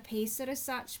didn't need a pacer as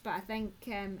such, but I think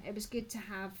it was good to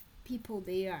have people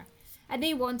there, and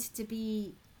they wanted to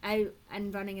be out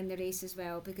and running in the race as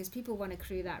well because people want to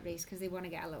crew that race because they want to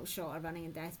get a little shot of running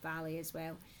in Death Valley as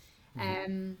well. Hmm.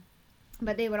 Um,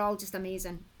 but they were all just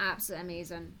amazing, absolutely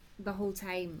amazing the whole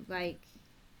time. Like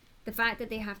the fact that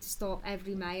they have to stop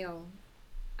every mile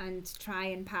and try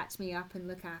and patch me up and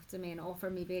look after me and offer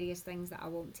me various things that I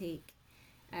won't take.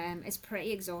 It's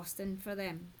pretty exhausting for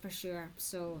them for sure.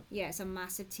 So yeah, it's a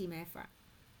massive team effort.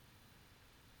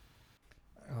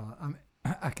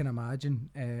 I can imagine.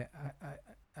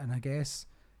 And I guess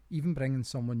even bringing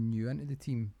someone new into the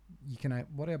team, you can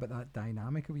worry about that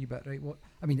dynamic a wee bit, right? What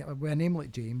I mean, with a name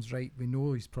like James, right? We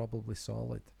know he's probably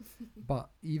solid, but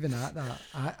even at that,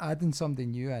 adding somebody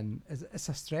new in is it's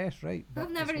a stress, right? I've But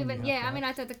never it's one you even, have yeah, to I have. mean,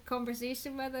 I had a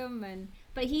conversation with him, and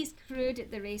but he's crewed at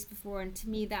the race before, and to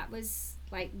me that was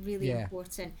like really Yeah,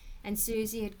 important. And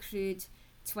Susie had crewed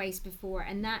twice before,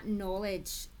 and that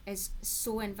knowledge is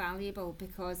so invaluable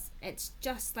because it's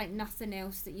just like nothing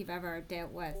else that you've ever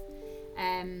dealt with.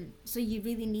 So you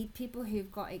really need people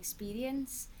who've got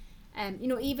experience. You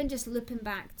know, even just looping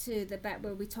back to the bit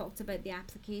where we talked about the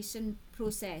application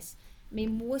process. I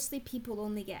mean, mostly people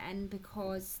only get in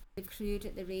because they've crewed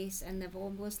at the race and they've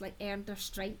almost like earned their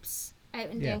stripes out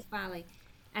in yeah. Death Valley.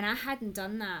 And I hadn't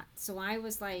done that. So I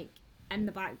was like in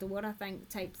the back door, I think,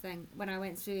 type thing when I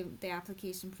went through the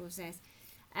application process.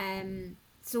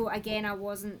 So again, I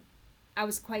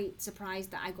was quite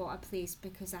surprised that I got a place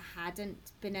because I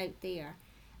hadn't been out there.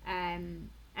 And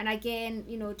again,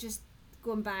 you know, just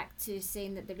going back to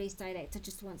saying that the race director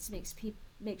just wants to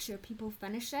make sure people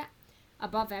finish it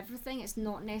above everything. It's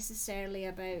not necessarily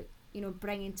about, you know,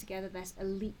 bringing together this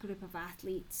elite group of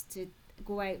athletes to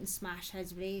go out and smash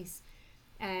his race.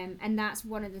 And that's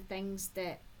one of the things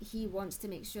that he wants to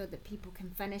make sure that people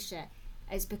can finish it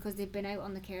is because they've been out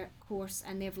on the course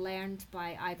and they've learned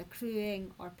by either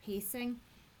crewing or pacing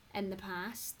in the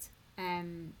past,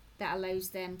 that allows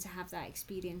them to have that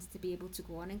experience to be able to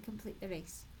go on and complete the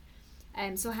race.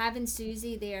 So having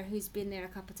Susie there, who's been there a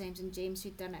couple of times, and James,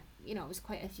 who'd done it, you know, it was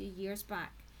quite a few years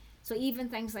back. So even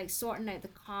things like sorting out the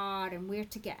car and where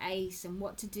to get ice and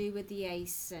what to do with the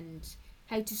ice and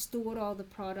how to store all the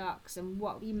products and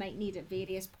what we might need at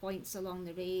various points along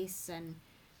the race, and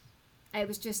it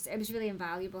was really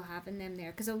invaluable having them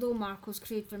there because although Marco's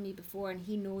crewed for me before and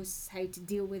he knows how to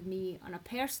deal with me on a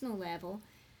personal level,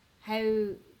 how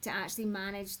to actually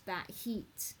manage that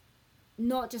heat,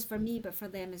 not just for me but for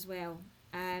them as well.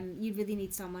 You really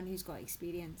need someone who's got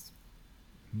experience.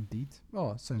 Indeed.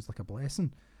 Oh, it sounds like a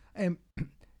blessing. Um,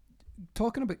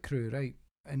 Talking about crew, right?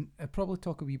 and I'll probably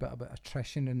talk a wee bit about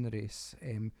attrition in the race.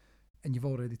 And you've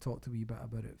already talked a wee bit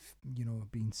about it,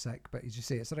 being sick. But as you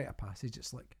say, it's a rite of passage.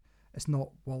 It's like, it's not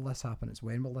will this happen, it's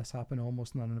when will this happen,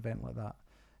 almost in an event like that.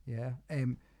 Yeah.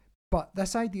 But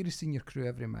this idea of seeing your crew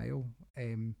every mile,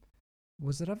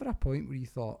 was there ever a point where you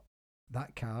thought,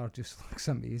 that car just looks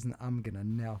amazing, I'm going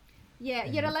in there? Yeah,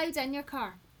 you're allowed in your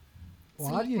car.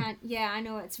 Well, are you? Can't, yeah, I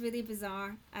know, it's really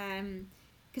bizarre.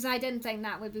 Because I didn't think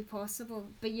that would be possible.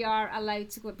 But you are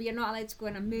allowed to go, but you're not allowed to go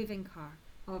in a moving car,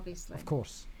 obviously. Of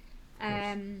course.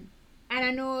 And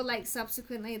I know, like,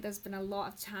 subsequently there's been a lot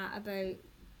of chat about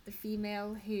the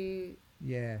female who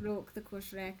broke the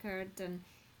course record, and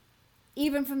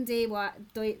even from day one,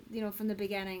 from the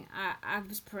beginning, I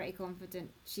was pretty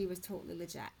confident she was totally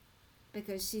legit,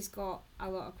 because she's got a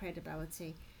lot of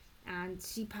credibility, and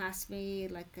she passed me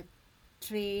like a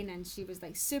train, and she was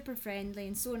like super friendly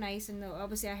and so nice, and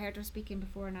obviously I heard her speaking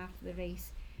before and after the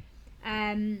race.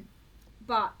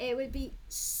 But it would be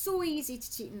so easy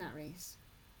to cheat in that race,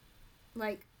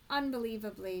 like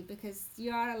unbelievably, because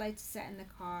you are allowed to sit in the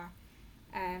car.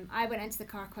 I went into the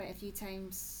car quite a few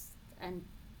times and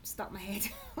stuck my head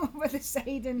over the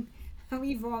side and a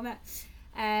wee vomit.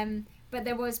 But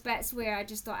there was bits where I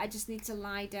just thought I just need to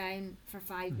lie down for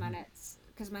 5 minutes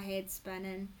because my head's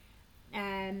spinning.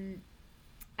 And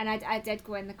I did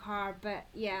go in the car, but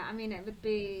yeah, I mean,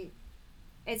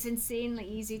 it's insanely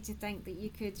easy to think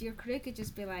that your crew could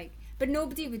just be like, but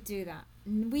nobody would do that.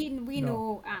 We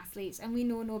know athletes, and we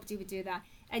know nobody would do that.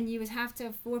 And you would have to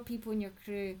have 4 people in your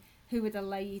crew who would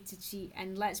allow you to cheat.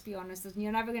 And let's be honest,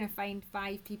 you're never going to find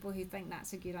 5 people who think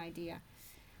that's a good idea.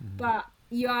 But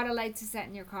you are allowed to sit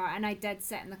in your car, and I did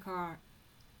sit in the car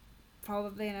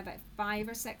probably on about 5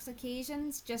 or 6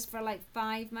 occasions, just for like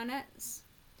 5 minutes,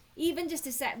 even just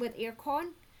to sit with aircon,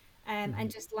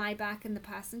 and just lie back in the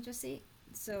passenger seat.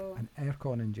 So an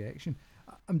aircon injection.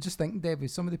 I'm just thinking, Deb,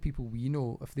 with some of the people we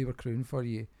know, if they were crewing for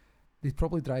you, they'd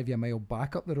probably drive you a mile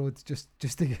back up the road just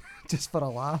for a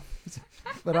laugh.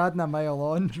 We're adding a mile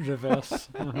on. Reverse.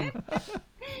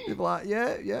 They'd be like,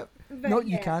 yeah. but Not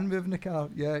yeah. you can move in the car.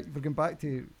 Yeah, we're going back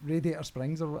to Radiator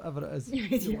Springs or whatever it is.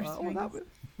 Radiator Like, that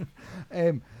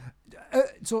Springs.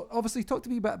 so obviously, talk to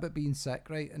me a bit about being sick,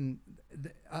 right? And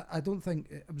I don't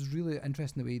think it was really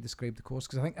interesting the way you described the course,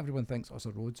 because I think everyone thinks it's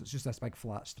a road, so it's just this big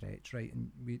flat stretch, right? And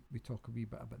we talk a wee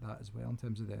bit about that as well in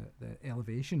terms of the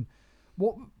elevation.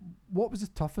 What was the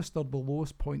toughest or the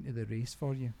lowest point of the race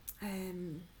for you?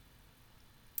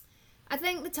 I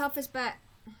think the toughest bit,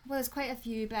 well, there's quite a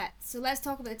few bits. So let's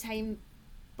talk about the time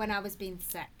when I was being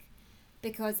sick,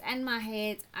 because in my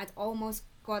head, I'd almost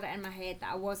got it in my head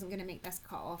that I wasn't going to make this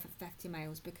cut off at 50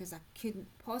 miles because I couldn't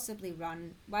possibly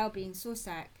run while being so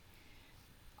sick.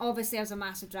 Obviously, I was a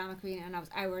massive drama queen and I was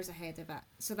hours ahead of it,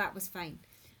 so that was fine.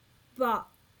 But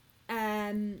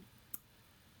at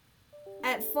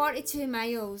 42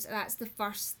 miles, that's the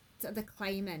first of the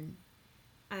climbing,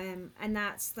 and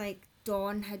that's like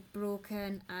dawn had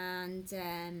broken, and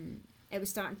it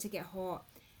was starting to get hot,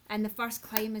 and the first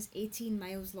climb is 18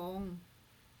 miles long,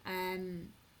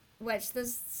 which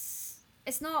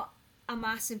it's not a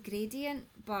massive gradient,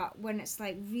 but when it's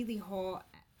like really hot,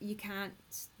 you can't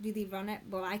really run it.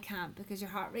 Well, I can't, because your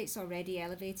heart rate's already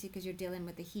elevated because you're dealing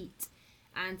with the heat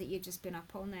and that you've just been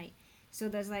up all night. So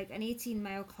there's like an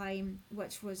 18-mile climb,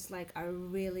 which was like a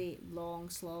really long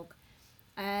slog.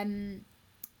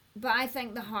 But I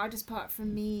think the hardest part for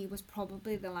me was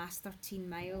probably the last 13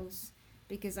 miles,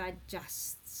 because I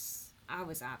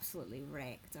was absolutely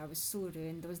wrecked. I was so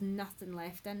ruined. There was nothing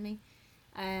left in me.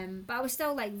 But I was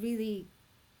still like really,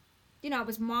 I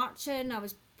was marching, I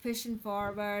was pushing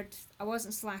forward, I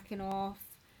wasn't slacking off.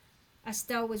 I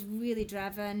still was really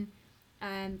driven.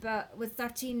 But with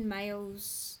 13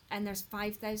 miles, and there's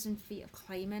 5,000 feet of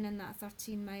climbing in that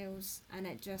 13 miles, and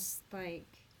it just like,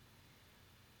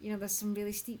 there's some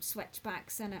really steep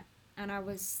switchbacks in it. And I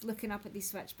was looking up at these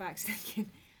switchbacks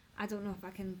thinking, I don't know if I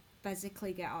can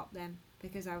physically get up them,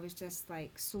 because I was just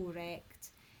like so wrecked.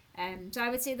 So I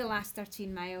would say the last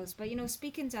 13 miles, but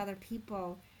speaking to other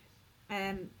people,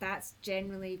 that's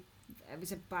generally, it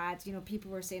was a bad, people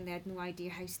were saying they had no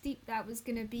idea how steep that was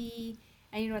going to be.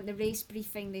 And at the race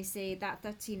briefing they say that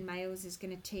 13 miles is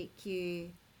going to take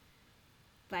you,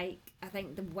 like, I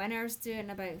think the winners do it in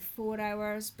about 4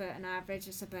 hours, but on average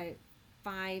it's about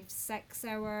 5-6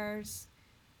 hours.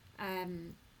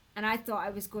 And I thought I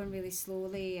was going really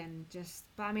slowly,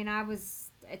 but I mean,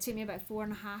 it took me about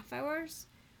 4.5 hours,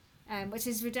 which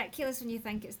is ridiculous when you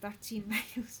think it's 13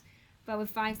 miles. But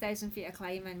with 5,000 feet of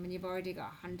climbing, when you've already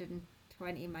got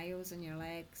 120 miles in your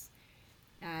legs,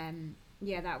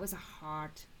 yeah, that was a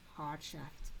hard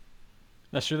shift.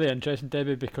 That's really interesting,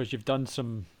 Debbie, because you've done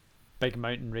some big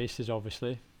mountain races,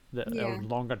 obviously, that Yeah. are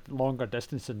longer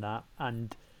distance than that,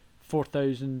 and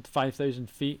 4,000, 5,000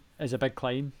 feet is a big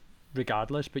climb,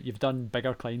 regardless. But you've done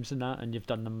bigger climbs than that, and you've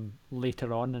done them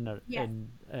later on Yeah.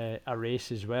 in a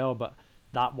race as well. But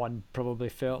that one probably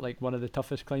felt like one of the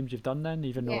toughest climbs you've done then,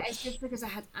 even though Yeah, it's it's just because I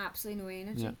had absolutely no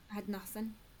yeah energy. I had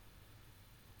nothing.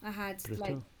 I had like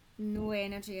brutal. no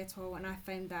energy at all, and I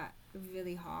found that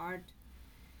really hard.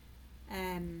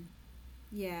 Um,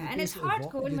 yeah, You and it's basically hard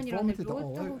going you'd when you're on the vomited it road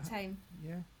all the out. whole time.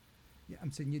 Yeah, yeah.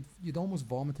 I'm saying you'd almost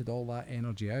vomited all that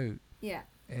energy out Yeah,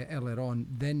 earlier on.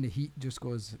 Then the heat just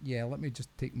goes, yeah. Let me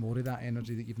just take more of that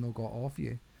energy that you've not got off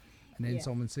you. And then yeah,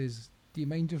 someone says, "Do you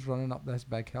mind just running up this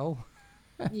big hill?"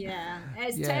 yeah.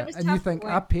 It Yeah, was and you tough think,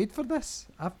 going, "I paid for this.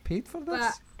 I've paid for but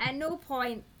this." at no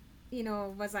point,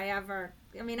 was I ever.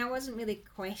 I mean, I wasn't really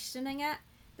questioning it.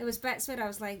 There was bits where I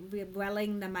was like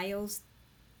willing the miles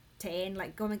to end,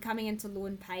 like coming into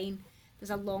Lone Pine. There's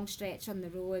a long stretch on the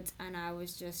road, and I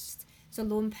was just so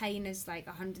Lone Pine is like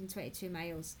 122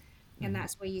 miles, and Mm-hmm.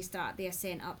 that's where you start the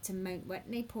ascent up to Mount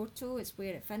Whitney, Porto. It's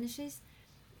where it finishes,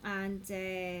 and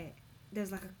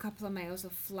there's like a couple of miles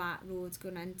of flat roads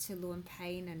going into Lone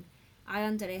Pine, and I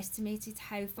underestimated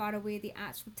how far away the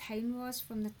actual town was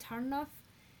from the turnoff.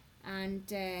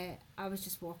 And I was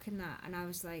just walking that, and I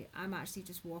was like, I'm actually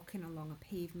just walking along a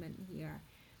pavement here,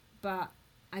 but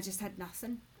I just had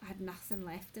nothing. I had nothing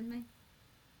left in me.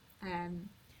 Um,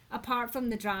 Apart from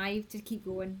the drive to keep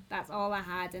going, that's all I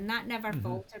had, and that never Hmm.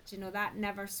 faltered. That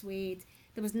never swayed.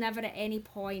 There was never at any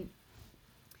point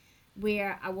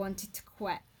where I wanted to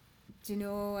quit.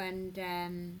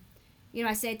 And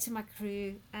I said to my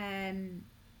crew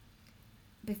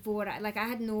before, I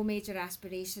had no major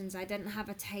aspirations. I didn't have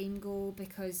a time goal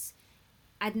because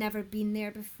I'd never been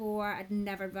there before. I'd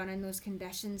never run in those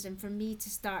conditions. And for me to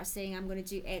start saying I'm going to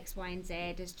do X, Y, and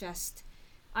Z is just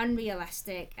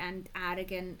unrealistic and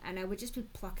arrogant. And I would just be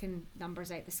plucking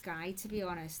numbers out the sky, to be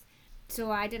honest.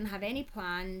 So I didn't have any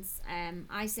plans.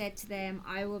 I said to them,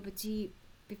 I will be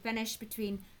finished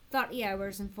between 30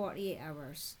 hours and 48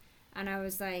 hours. And I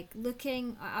was like,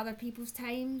 looking at other people's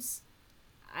times,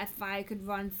 if I could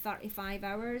run 35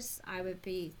 hours, I would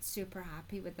be super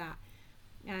happy with that.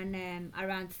 And I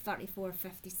ran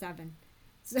 34:57,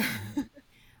 so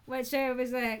which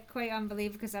was quite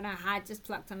unbelievable because then I had just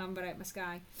plucked a number out of my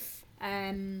sky.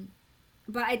 Um,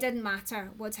 but it didn't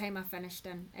matter what time I finished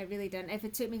in. It really didn't. If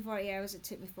it took me 40 hours, it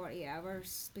took me 40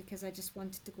 hours because I just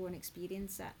wanted to go and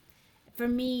experience it. For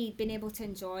me, being able to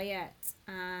enjoy it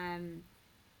and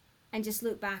just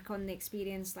look back on the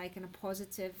experience like in a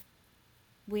positive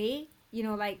way,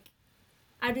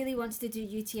 I really wanted to do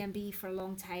UTMB for a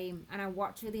long time, and I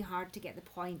worked really hard to get the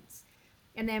points.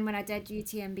 And then when I did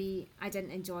UTMB, I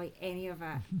didn't enjoy any of it.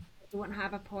 I don't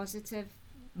have a positive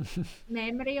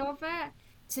memory of it.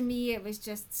 To me, it was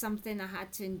just something I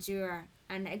had to endure.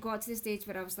 And it got to the stage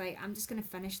where I was like, I'm just going to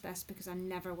finish this because I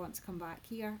never want to come back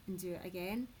here and do it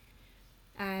again.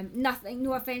 Nothing,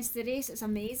 no offense to the race, it's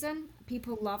amazing.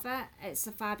 People love it. It's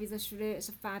a fabulous route, it's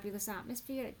a fabulous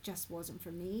atmosphere. It just wasn't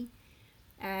for me.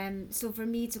 So for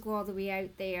me to go all the way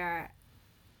out there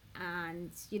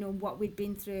and what we'd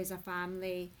been through as a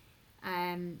family,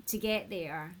 to get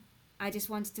there, I just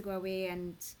wanted to go away,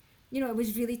 and it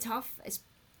was really tough. It's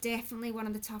definitely one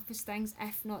of the toughest things,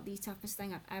 if not the toughest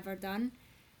thing I've ever done.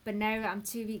 But now I'm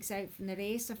 2 weeks out from the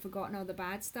race, I've forgotten all the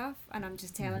bad stuff, and I'm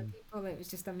just telling Mm-hmm. people it was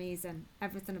just amazing.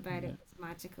 Everything about Yeah. it was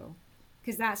magical.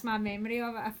 Because that's my memory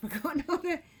of it. I've forgotten all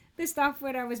the stuff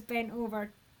where I was bent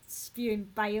over, spewing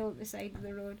bile at the side of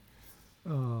the road.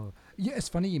 Oh, yeah. It's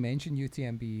funny you mentioned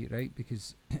UTMB, right?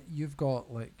 Because you've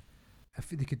got like, if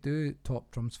they could do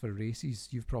top drums for races,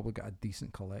 you've probably got a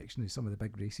decent collection of some of the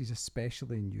big races,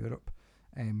 especially in Europe.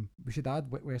 We should add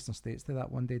Western States to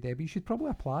that one day, Debbie. You should probably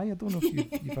apply. I don't know if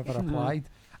you've ever applied.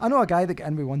 I know a guy that got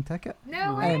in with one ticket. No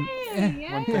Uh-huh. way! One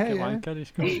Yeah. ticket yeah, wanker,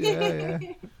 he's called.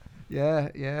 yeah,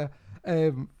 yeah.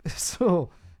 So,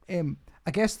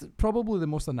 I guess probably the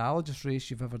most analogous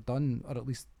race you've ever done, or at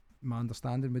least my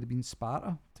understanding, would have been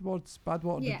Sparta towards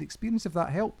Badwater. Yeah. Did the experience of that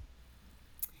help?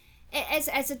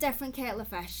 It's a different kettle of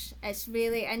fish. It's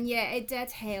really, and yeah, it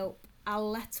did help a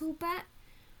little bit.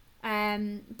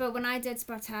 But when I did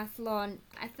Spartathlon,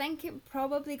 I think it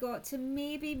probably got to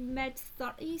maybe mid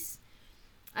 30s,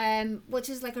 which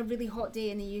is like a really hot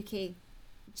day in the UK,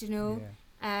 do you know?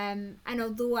 And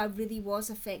although I really was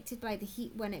affected by the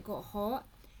heat when it got hot,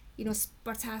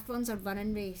 Spartathlon's a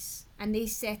running race, and they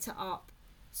set it up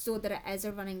so that it is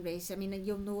a running race. I mean,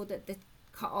 you'll know that the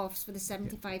cut-offs for the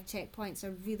 75 checkpoints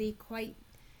are really quite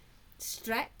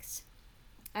strict.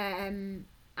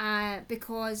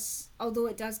 Because although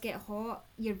it does get hot,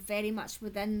 you're very much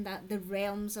within the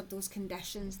realms of those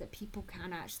conditions that people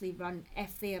can actually run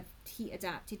if they have heat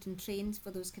adapted and trained for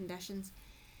those conditions.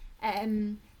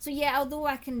 So yeah, although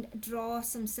I can draw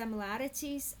some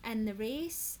similarities in the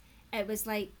race, it was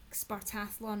like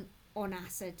Spartathlon on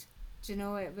acid. Do you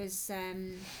know, it was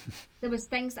there was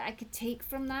things that I could take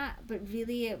from that, but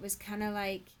really it was kind of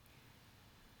like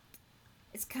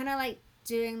it's kind of like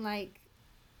doing like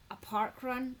a park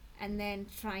run and then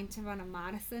trying to run a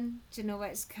marathon. Do you know,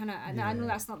 it's kind of, I know Yeah.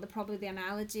 that's not probably the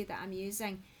analogy that I'm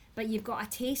using, but you've got a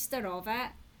taster of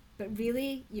it, but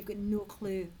really you've got no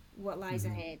clue what lies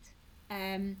Mm-hmm. ahead.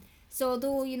 Um, so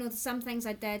although, you know, some things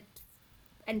I did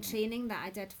in training that I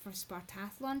did for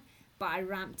Spartathlon, but I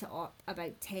ramped it up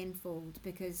about tenfold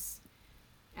because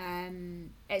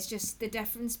it's just the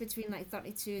difference between like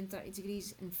 32 and 30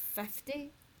 degrees and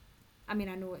 50. I mean,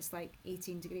 I know it's like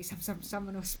 18 degrees.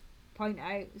 Someone else point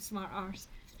out, smart arse,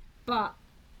 but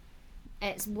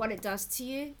it's what it does to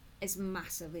you is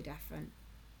massively different.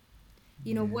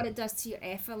 You know Yeah. what it does to your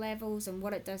effort levels and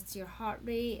what it does to your heart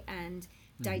rate and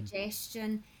Mm-hmm.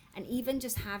 digestion, and even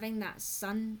just having that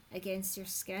sun against your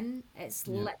skin. It's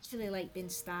Yeah. literally like being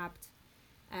stabbed.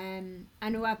 I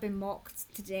know I've been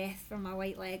mocked to death for my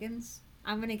white leggings.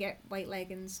 I'm gonna get white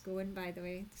leggings going, by the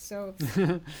way. So,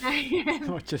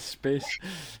 Watch this space.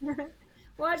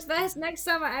 watch this. Next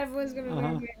summer, everyone's gonna wear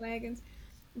Uh-huh. white leggings.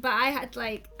 But I had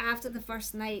like after the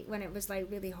first night when it was like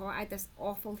really hot, I had this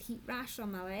awful heat rash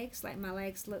on my legs. Like my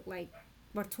legs looked like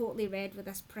were totally red with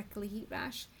this prickly heat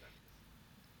rash.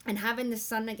 And having the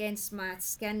sun against my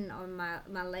skin on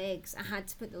my legs, I had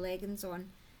to put the leggings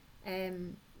on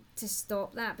um, to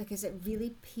stop that because it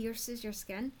really pierces your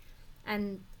skin.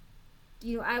 And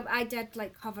you know, I did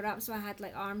like cover up, so I had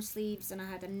like arm sleeves and I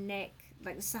had a neck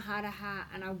like the Sahara hat,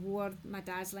 and I wore my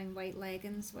dazzling white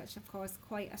leggings, which of course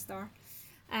quite a star.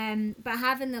 But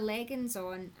having the leggings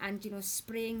on and you know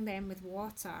spraying them with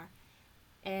water,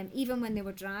 even when they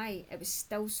were dry, it was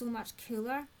still so much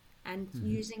cooler and Mm-hmm.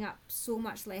 using up so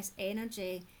much less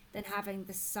energy than having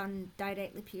the sun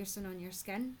directly piercing on your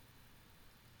skin.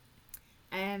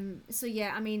 So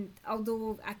yeah, I mean,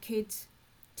 although I could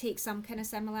take some kind of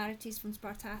similarities from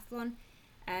Spartathlon,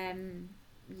 um,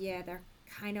 yeah, they're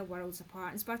kind of worlds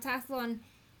apart. And Spartathlon,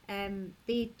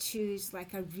 they choose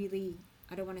like a really,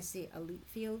 I don't want to say elite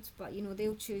field, but you know,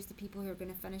 they'll choose the people who are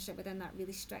going to finish it within that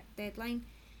really strict deadline.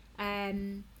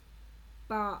 Um,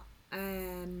 but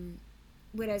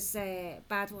whereas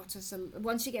Badwater, so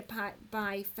once you get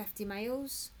by 50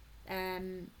 miles,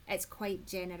 it's quite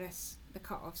generous. The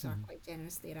cut-offs are Mm-hmm. quite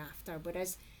generous thereafter,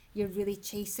 whereas you're really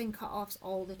chasing cut-offs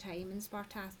all the time in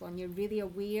Spartathlon. You're really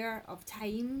aware of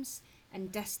times and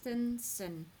distance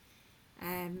and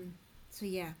so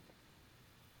yeah.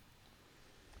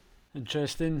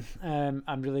 Interesting.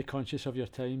 I'm really conscious of your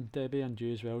time, Debbie, and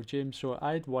you as well, James. So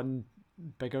I had one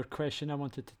bigger question I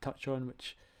wanted to touch on,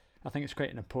 which I think is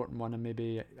quite an important one and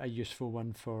maybe a useful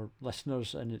one for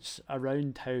listeners, and it's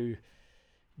around how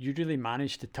you really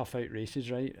manage to tough out races,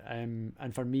 right? And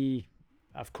for me,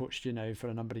 I've coached you now for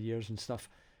a number of years and stuff.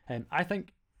 I think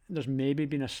there's maybe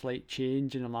been a slight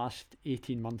change in the last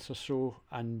 18 months or so,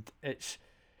 and it's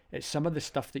some of the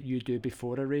stuff that you do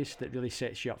before a race that really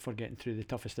sets you up for getting through the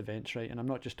toughest events, right? And I'm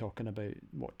not just talking about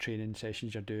what training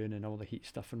sessions you're doing and all the heat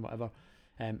stuff and whatever.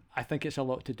 I think it's a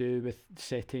lot to do with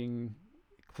setting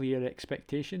clear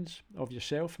expectations of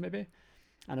yourself, maybe.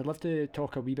 And I'd love to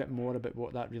talk a wee bit more about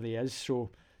what that really is. So,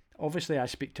 obviously, I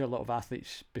speak to a lot of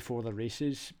athletes before the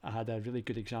races. I had a really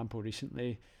good example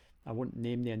recently. I won't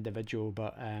name the individual,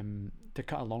 but to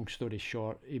cut a long story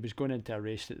short, he was going into a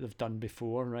race that they've done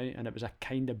before, right? And it was a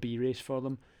kind of B race for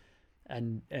them.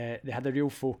 And they had a real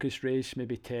focus race,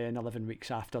 maybe 10, 11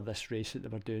 weeks after this race that they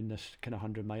were doing, this kind of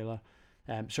 100 miler.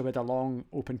 So we had a long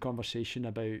open conversation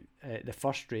about the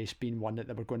first race being one that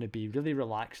they were going to be really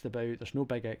relaxed about. There's no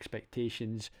big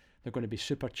expectations. They're going to be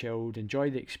super chilled, enjoy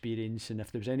the experience, and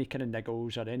if there was any kind of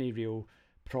niggles or any real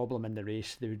problem in the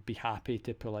race, they would be happy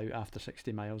to pull out after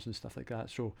 60 miles and stuff like that.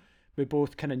 So we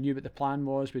both kind of knew what the plan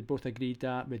was. We'd both agreed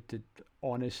that. We did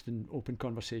honest and open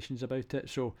conversations about it.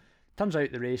 So turns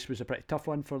out the race was a pretty tough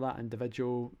one for that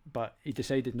individual, but he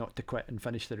decided not to quit and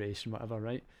finish the race and whatever,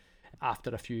 right? After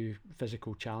a few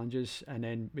physical challenges. And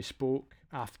then we spoke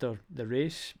after the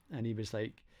race, and he was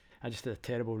like, I just did a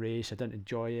terrible race. I didn't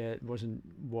enjoy it. It wasn't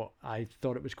what I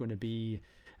thought it was going to be.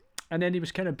 And then he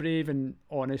was kind of brave and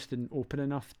honest and open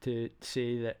enough to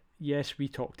say that, yes, we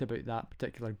talked about that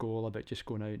particular goal about just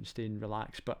going out and staying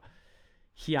relaxed, but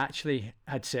he actually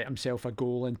had set himself a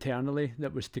goal internally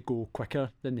that was to go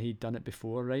quicker than he'd done it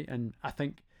before, right? And I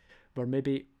think we're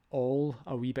maybe all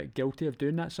a wee bit guilty of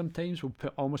doing that sometimes. We'll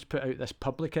almost put out this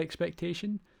public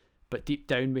expectation, but deep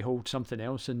down we hold something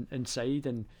else inside.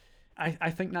 And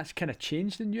I think that's kind of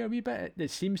changed in you a wee bit.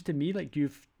 It seems to me like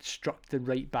you've struck the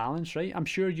right balance, right? I'm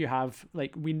sure you have.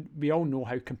 Like, we all know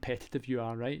how competitive you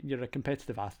are, right? You're a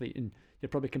competitive athlete, and you're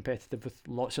probably competitive with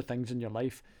lots of things in your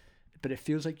life, but it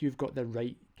feels like you've got the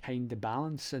right kind of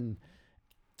balance. And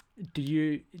do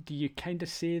you kind of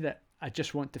say that I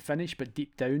just want to finish, but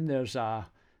deep down there's I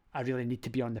really need to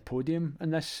be on the podium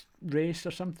in this race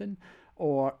or something?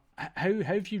 Or how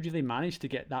have you really managed to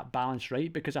get that balance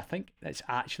right? Because I think it's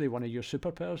actually one of your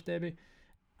superpowers, Debbie.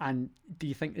 And do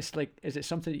you think it's like, is it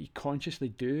something that you consciously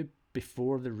do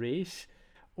before the race,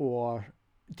 or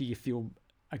do you feel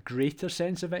a greater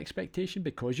sense of expectation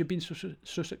because you've been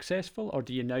so successful, or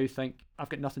do you now think I've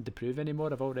got nothing to prove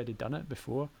anymore? I've already done it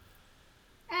before.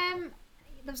 Um,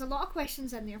 there's a lot of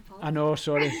questions in there, Paul. I know,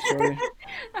 sorry.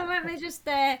 Let me just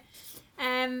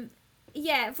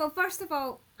yeah. Well, first of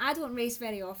all, I don't race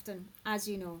very often, as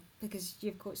you know, because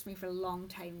you've coached me for a long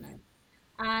time now.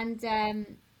 And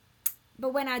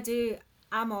but when I do,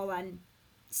 I'm all in.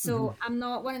 So I'm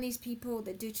not one of these people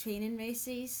that do training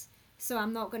races. So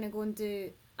I'm not going to go and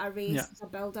do a race Yeah, as a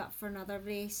build up for another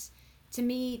race. To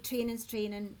me, training's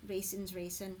training, racing's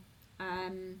racing.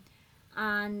 Um,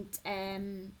 and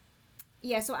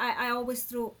yeah, so I always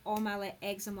throw all my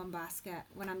eggs in one basket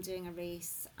when I'm doing a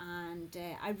race, and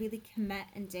I really commit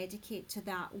and dedicate to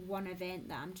that one event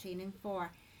that I'm training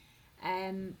for.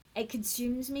 It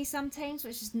consumes me sometimes,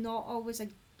 which is not always a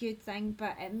good thing,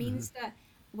 but it means that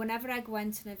whenever I go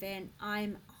into an event,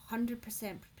 I'm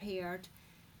 100% prepared.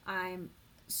 I'm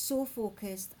so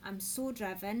focused, I'm so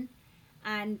driven,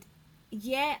 and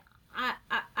yeah,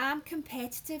 I'm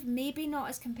competitive, maybe not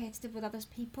as competitive with other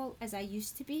people as I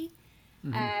used to be,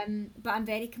 but I'm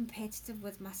very competitive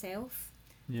with myself.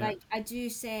 yeah, Like, I do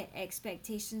set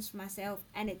expectations for myself,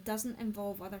 and it doesn't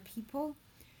involve other people.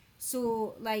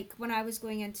 So, like, when I was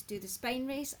going in to do the spine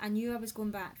race, I knew I was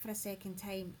going back for a second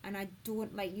time, and I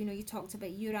don't like, you talked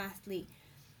about your athlete.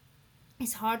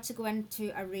 It's hard to go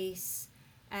into a race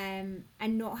and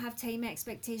not have time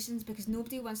expectations, because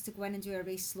nobody wants to go in and do a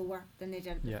race slower than they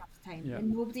did the yeah, first time, yeah, and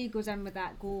nobody goes in with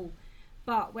that goal.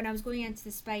 But when I was going into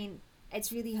the spine,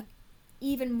 it's really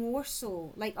even more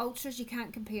so. Like, ultras, you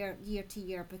can't compare year to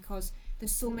year because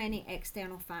there's so many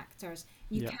external factors.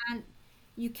 You yeah,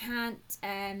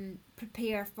 can't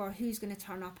prepare for who's going to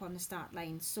turn up on the start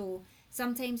line. So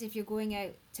sometimes if you're going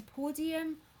out to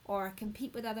podium or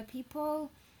compete with other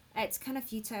people, it's kind of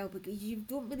futile because you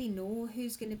don't really know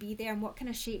who's going to be there and what kind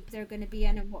of shape they're going to be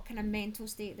in and what kind of mental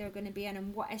state they're going to be in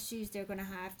and what issues they're going to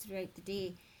have throughout the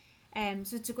day.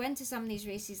 So to go into some of these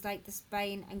races like the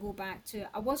spine and go back to,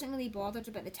 I wasn't really bothered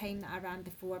about the time that I ran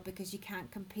before, because you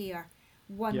can't compare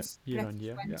yeah, once year on British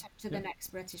year, yeah, winter to yeah, the next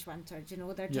British winter. You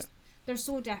know, yeah, they're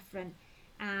so different.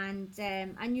 And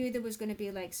I knew there was going to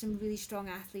be like some really strong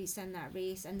athletes in that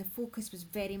race, and the focus was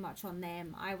very much on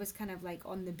them. I was kind of like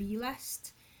on the B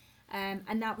list,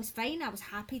 and that was fine. I was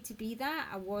happy to be that.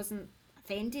 I wasn't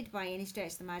offended by any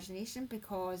stretch of the imagination,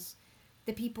 because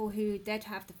the people who did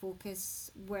have the focus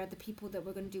were the people that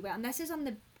were going to do well. And this is on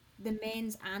the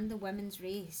men's and the women's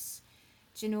race.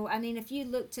 Do you know? I mean, if you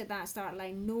looked at that start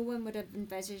line, no one would have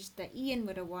envisaged that Ian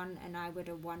would have won and I would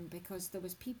have won, because there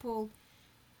was people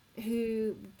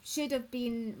who should have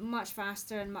been much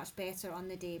faster and much better on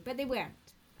the day, but they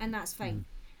weren't, and that's fine.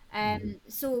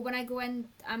 So when I go in,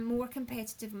 I'm more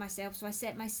competitive myself, so I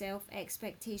set myself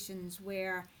expectations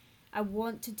where I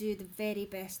want to do the very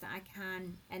best that I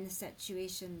can in the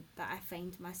situation that I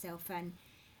find myself in.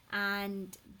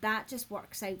 And that just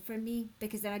works out for me,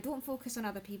 because then I don't focus on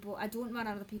other people. I don't run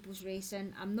other people's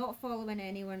racing. I'm not following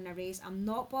anyone in a race. I'm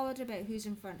not bothered about who's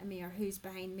in front of me or who's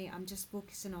behind me. I'm just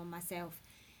focusing on myself.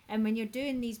 And when you're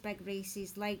doing these big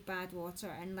races like Badwater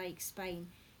and like Spine,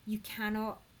 you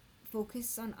cannot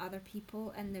focus on other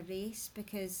people in the race,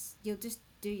 because you'll just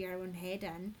do your own head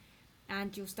in,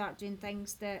 and you'll start doing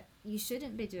things that you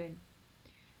shouldn't be doing.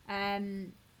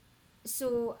 Um,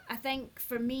 so I think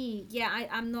for me, yeah,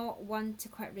 I'm not one to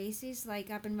quit races.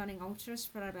 Like, I've been running ultras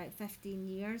for about 15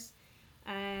 years,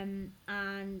 and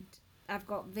I've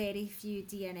got very few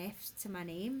DNFs to my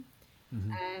name.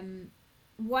 Um,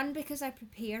 One, because I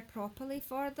prepare properly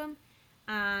for them,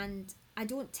 and I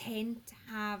don't tend to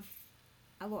have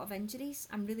a lot of injuries.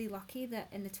 I'm really lucky that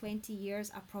in the 20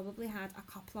 years I probably had a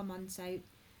couple of months out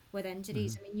with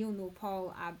injuries. I mean, you'll know,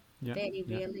 Paul, I yeah, very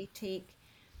yeah, rarely take,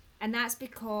 and that's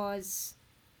because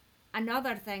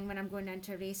another thing, when I'm going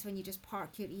into a race, when you just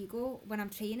park your ego, when I'm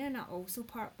training, I also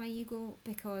park my ego,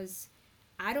 because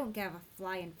I don't give a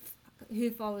flying fuck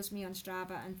who follows me on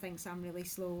Strava and thinks I'm really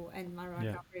slow in my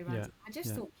Yeah, recovery runs. yeah, I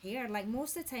just yeah. don't care. Like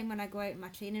most of the time when I go out in my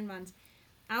training runs,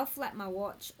 I'll flip my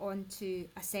watch onto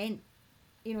Ascent.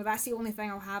 You know, that's the only thing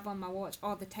I'll have on my watch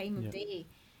all the time of Yeah, day.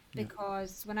 yeah.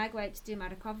 Because when I go out to do my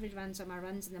recovery runs or my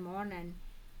runs in the morning,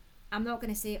 I'm not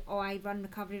going to say, oh, I run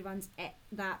recovery runs at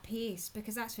that pace,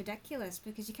 because that's ridiculous.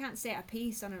 Because you can't set a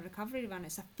pace on a recovery run.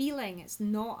 It's a feeling. It's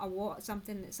not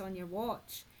something that's on your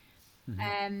watch.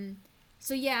 Hmm. Um,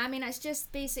 so yeah, I mean, it's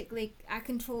just basically I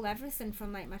control everything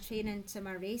from like my training to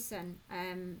my racing,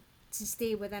 to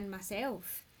stay within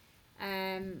myself.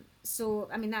 So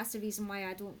I mean, that's the reason why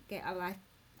I don't get a life.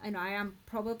 I know I am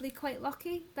probably quite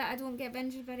lucky that I don't get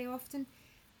injured very often,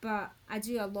 but I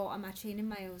do a lot of my training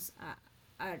miles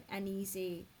at an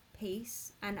easy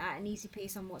pace and at an easy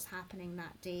pace on what's happening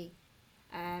that day.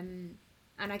 Um,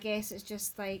 and I guess it's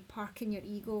just like parking your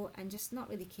ego and just not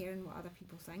really caring what other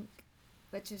people think,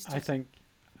 which is I just think,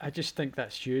 I just think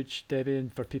that's huge, Debbie,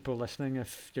 and for people listening,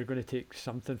 if you're going to take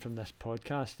something from this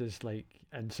podcast, is like,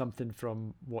 and something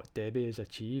from what Debbie has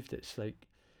achieved, it's like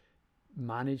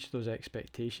manage those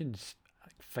expectations,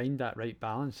 find that right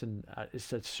balance, and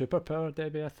it's a superpower,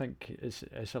 Debbie. I think it's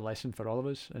a lesson for all of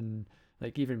us, and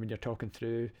like even when you're talking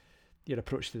through your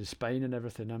approach to the spine and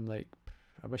everything, I'm like,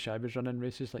 I wish I was running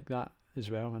races like that as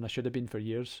well, and I should have been for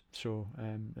years. So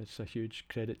it's a huge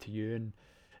credit to you, and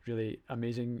really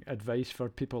amazing advice for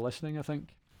people listening, I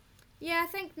think. yeah. I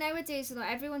think nowadays, you know,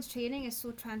 everyone's training is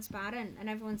so transparent, and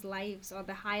everyone's lives or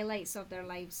the highlights of their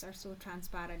lives are so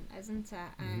transparent, isn't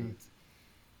it? Hmm. And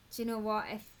do you know what?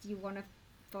 If you want to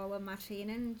follow my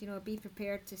training, you know, be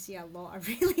prepared to see a lot of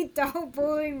really dull,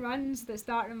 boring runs that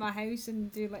start in my house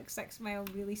and do like 6 mile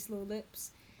really slow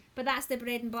loops. But that's the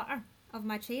bread and butter of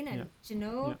my Yeah, training. Do you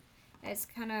yeah, know? It's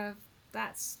kind of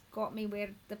that's got me where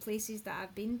the places that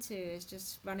I've been to is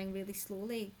just running really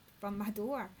slowly from my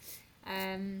door.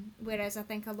 Whereas I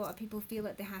think a lot of people feel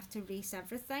that they have to race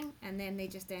everything, and then they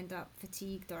just end up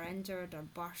fatigued or injured or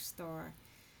burst or,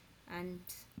 and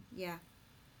yeah,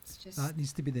 it's just That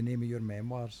needs to be the name of your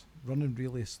memoirs. Running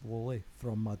really slowly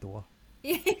from my door.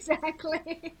 yeah,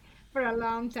 exactly. For a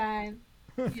long time.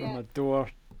 from Yeah, a door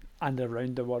and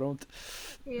around the world.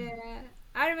 yeah.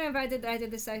 I remember I did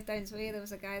the South Downs Way. There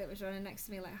was a guy that was running next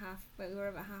to me like half, but we were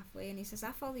about halfway, and he says,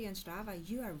 "I follow you on Strava.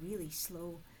 You are really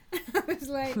slow." I was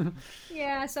like,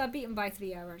 "Yeah." So I beat him by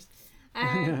 3 hours.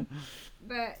 Yeah, Um,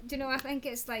 but do you know, I think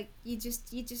it's like you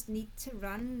just need to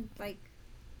run like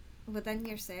within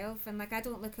yourself, and like I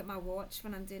don't look at my watch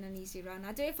when I'm doing an easy run.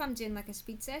 I do if I'm doing like a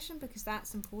speed session because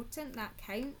that's important, that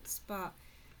counts, but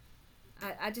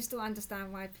I just don't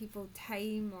understand why people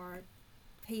time or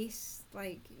pace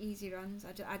like easy runs.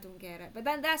 I don't get it, but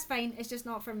then that's fine, it's just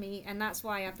not for me, and that's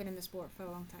why I've been in the sport for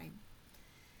a long time,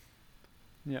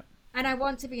 yeah, and I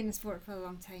want to be in the sport for a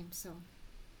long time, so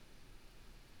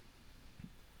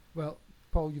Well,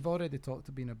 Paul, you've already talked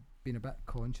to being a bit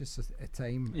conscious at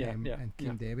time, yeah, yeah, and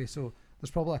yeah. Team Debbie. So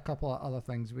there's probably a couple of other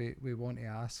things we want to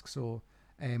ask. So,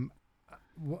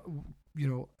 what, you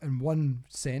know, in one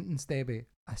sentence, Debbie,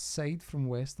 aside from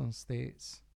Western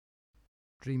States,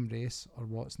 dream race or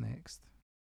what's next?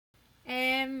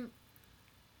 um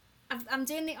I'm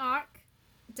doing the arc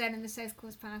down in the South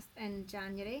Coast Path in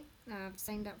January. I've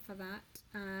signed up for that,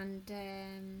 and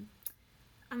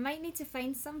I might need to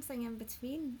find something in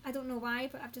between. I don't know why,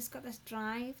 but I've just got this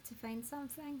drive to find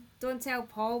something. Don't tell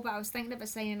Paul, but I was thinking about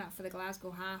signing up for the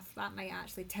Glasgow Half. That might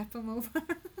actually tip him over.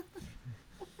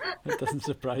 It doesn't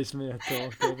surprise me at all,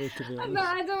 Debbie, to be I'm not,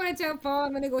 honest. I don't want to tell Paul.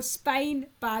 I'm going to go Spine,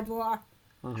 Badwater,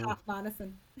 Uh-huh, half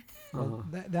marathon. Well,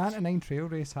 uh-huh. the Antonine Trail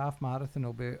Race half marathon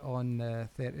will be on the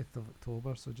 30th of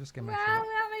October. So just give me Well, a shout.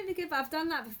 that might be good, but I've done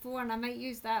that before, and I might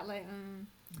use that like.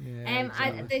 Yeah,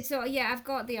 exactly. So yeah, I've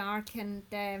got the arc, and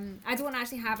I don't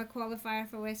actually have a qualifier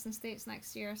for Western States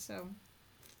next year, so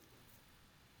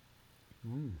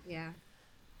Mm. yeah,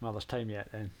 Well, there's time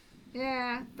yet then.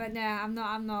 yeah. But no, I'm not.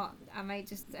 I'm not. I might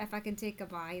just if I can take a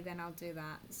bye, then I'll do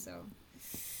that. So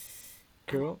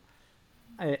Cool.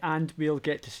 And we'll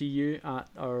get to see you at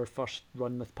our first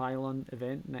Run with Pylon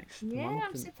event next yeah, month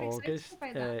I'm in super excited August.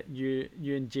 about that. You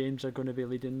and James are going to be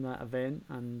leading that event,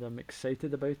 and I'm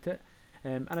excited about it.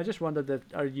 And I just wondered,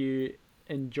 are you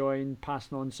enjoying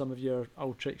passing on some of your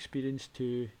ultra experience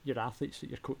to your athletes that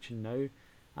you're coaching now,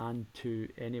 and to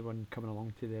anyone coming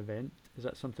along to the event? Is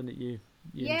that something that you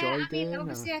Yeah, enjoy I mean, doing?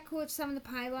 Or? obviously, I coach some of the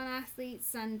pylon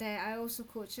athletes, and I also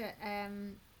coach at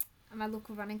my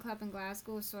local running club in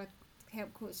Glasgow. So I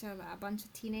help coach a bunch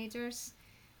of teenagers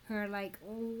who are like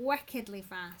wickedly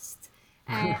fast.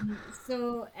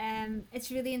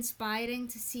 It's really inspiring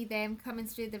to see them coming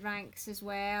through the ranks as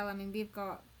well. I mean, we've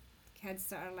got kids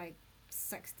that are like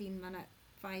 16-minute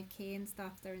 5k and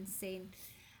stuff. They're insane.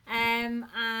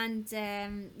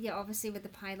 Yeah, obviously with the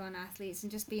pylon athletes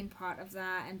and just being part of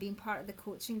that and being part of the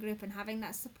coaching group and having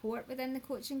that support within the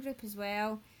coaching group as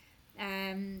well.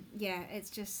 Yeah,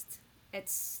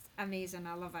 it's amazing.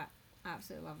 I love it.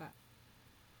 Absolutely love it.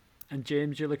 And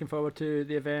James, you're looking forward to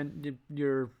the event.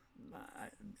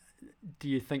 Do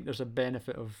you think there's a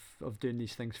benefit of doing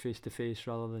these things face to face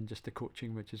rather than just the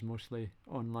coaching, which is mostly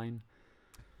online?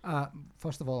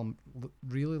 First of all, I'm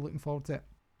really looking forward to it.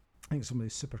 I think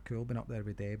somebody's super cool been up there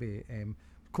with Debbie.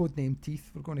 Codename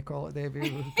Teeth, we're going to call it,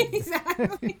 Debbie.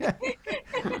 Exactly.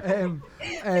 The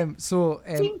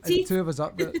two of us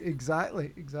up there.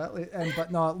 Exactly.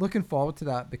 But no, looking forward to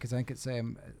that because I think it's.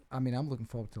 I'm looking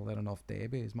forward to learning off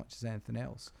Debbie as much as anything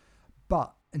else.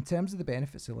 But in terms of the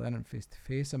benefits of learning face to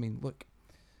face, I mean, look,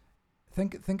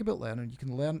 think about learning. You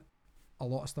can learn a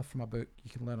lot of stuff from a book. You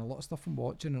can learn a lot of stuff from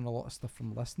watching and a lot of stuff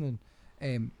from listening.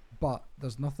 But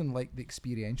there's nothing like the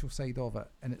experiential side of it,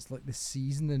 and it's like the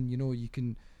seasoning. You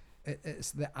can,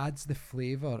 it's that adds the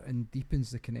flavour and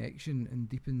deepens the connection and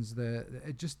deepens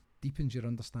it just deepens your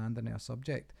understanding of a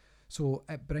subject. So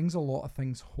it brings a lot of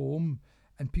things home,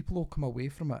 and people will come away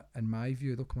from it. In my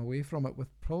view, they'll come away from it with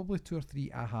probably 2 or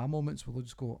 3 aha moments where they'll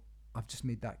just go, "I've just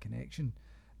made that connection,"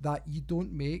 that you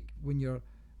don't make when you're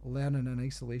learning in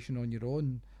isolation on your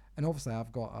own. And obviously,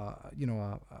 I've got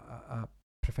a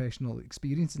professional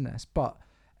experience in this, but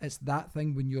it's that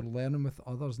thing when you're learning with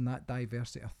others and that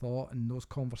diversity of thought and those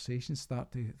conversations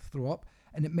start to throw up,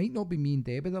 and it might not be me and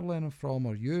Debbie they're learning from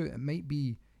or you, it might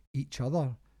be each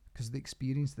other, because the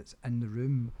experience that's in the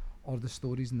room or the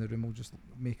stories in the room will just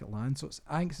make it land. So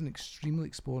I think it's an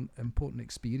extremely important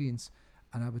experience,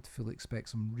 and I would fully expect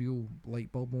some real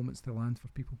light bulb moments to land for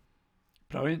people.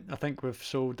 Brilliant. I think we've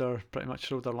pretty much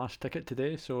sold our last ticket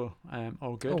today, so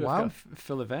all good. Oh, We've wow. got a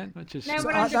full event, which is... Now So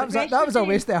we're under the that was a pressure,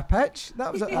 waste of a pitch.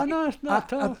 That was Oh, no,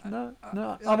 not at all. No.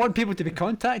 I want people to be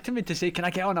contacting me to say, can I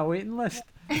get on a waiting list?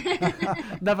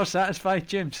 Never satisfied,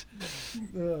 James.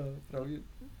 Brilliant.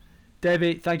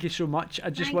 Debbie, thank you so much.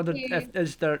 I just Thank wondered, you.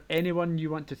 is there anyone you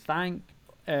want to thank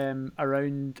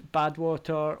around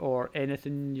Badwater, or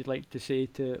anything you'd like to say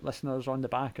to listeners on the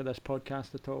back of this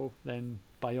podcast at all? Then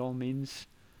by all means.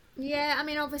 Yeah, I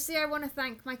mean, obviously, I want to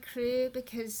thank my crew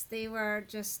because they were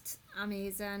just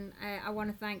amazing. I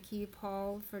want to thank you,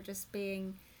 Paul, for just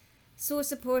being so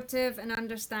supportive and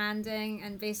understanding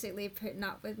and basically putting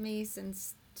up with me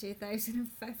since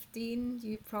 2015.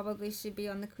 You probably should be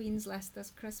on the Queen's list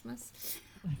this Christmas.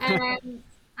 And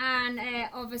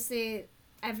obviously,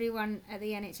 everyone at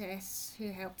the NHS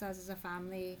who helped us as a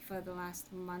family for the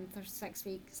last month or 6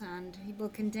 weeks, and he will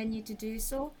continue to do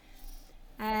so.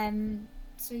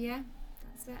 So yeah,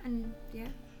 that's it, and yeah.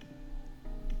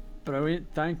 Brilliant.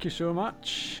 Thank you so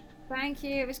much. Thank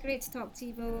you. It was great to talk to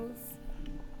you both.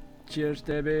 Cheers,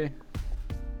 Debbie.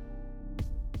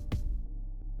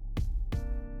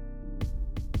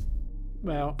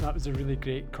 Well, that was a really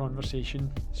great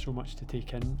conversation, so much to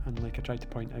take in, and like I tried to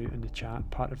point out in the chat,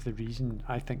 part of the reason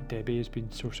I think Debbie has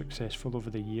been so successful over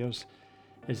the years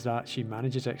is that she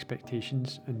manages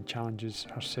expectations and challenges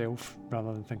herself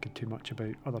rather than thinking too much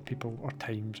about other people or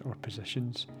times or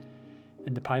positions.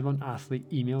 In the Pylon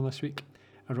Athlete email this week,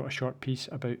 I wrote a short piece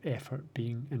about effort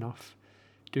being enough.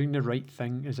 Doing the right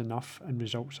thing is enough and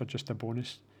results are just a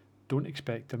bonus. Don't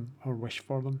expect them or wish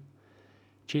for them.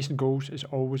 Chasing goals is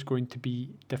always going to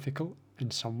be difficult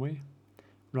in some way.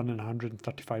 Running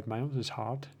 135 miles is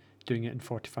hard. Doing it in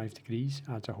 45 degrees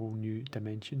adds a whole new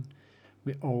dimension.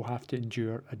 We all have to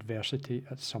endure adversity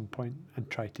at some point and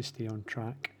try to stay on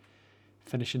track.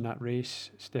 Finishing that race,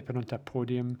 stepping onto a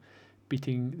podium,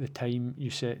 beating the time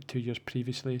you set 2 years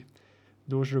previously,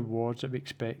 those rewards that we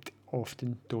expect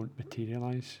often don't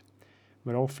materialise.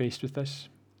 We're all faced with this.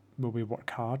 Will we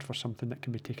work hard for something that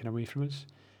can be taken away from us?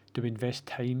 Do we invest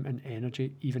time and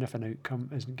energy even if an outcome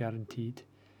isn't guaranteed?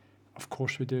 Of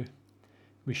course we do.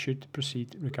 We should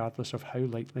proceed regardless of how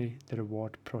likely the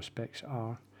reward prospects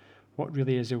are. What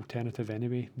really is the alternative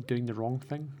anyway? Doing the wrong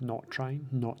thing, not trying,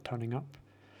 not turning up?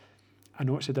 I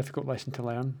know it's a difficult lesson to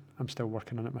learn. I'm still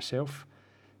working on it myself.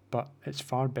 But it's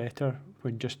far better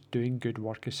when just doing good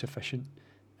work is sufficient.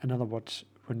 In other words,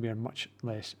 when we are much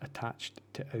less attached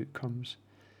to outcomes.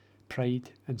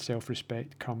 Pride and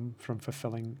self-respect come from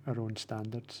fulfilling our own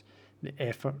standards. The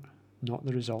effort, not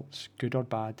the results, good or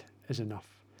bad, is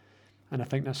enough. And I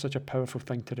think that's such a powerful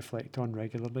thing to reflect on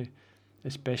regularly,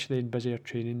 especially in busier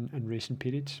training and racing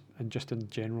periods, and just in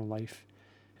general life.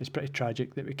 It's pretty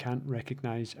tragic that we can't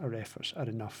recognise our efforts are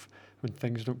enough when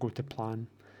things don't go to plan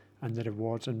and the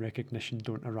rewards and recognition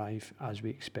don't arrive as we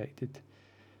expected.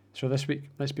 So this week,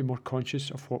 let's be more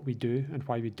conscious of what we do and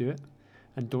why we do it,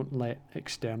 and don't let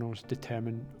externals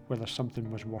determine whether something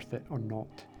was worth it or not.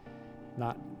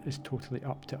 That is totally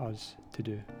up to us to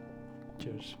do.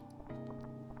 Cheers.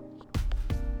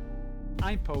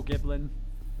 I'm Paul Giblin.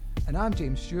 And I'm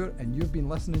James Stewart, and you've been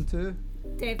listening to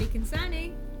Debbie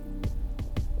Consani.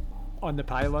 On the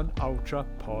Pylon Ultra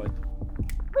Pod.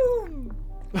 Boom!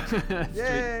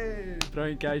 Yay!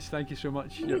 Brilliant, guys. Thank you so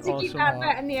much. You You're need to keep awesome.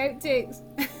 that bit in the outtakes.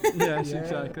 Yes, Yeah.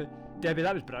 exactly. Debbie,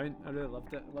 that was brilliant. I really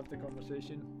loved it. Loved the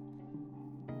conversation.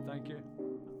 Thank you.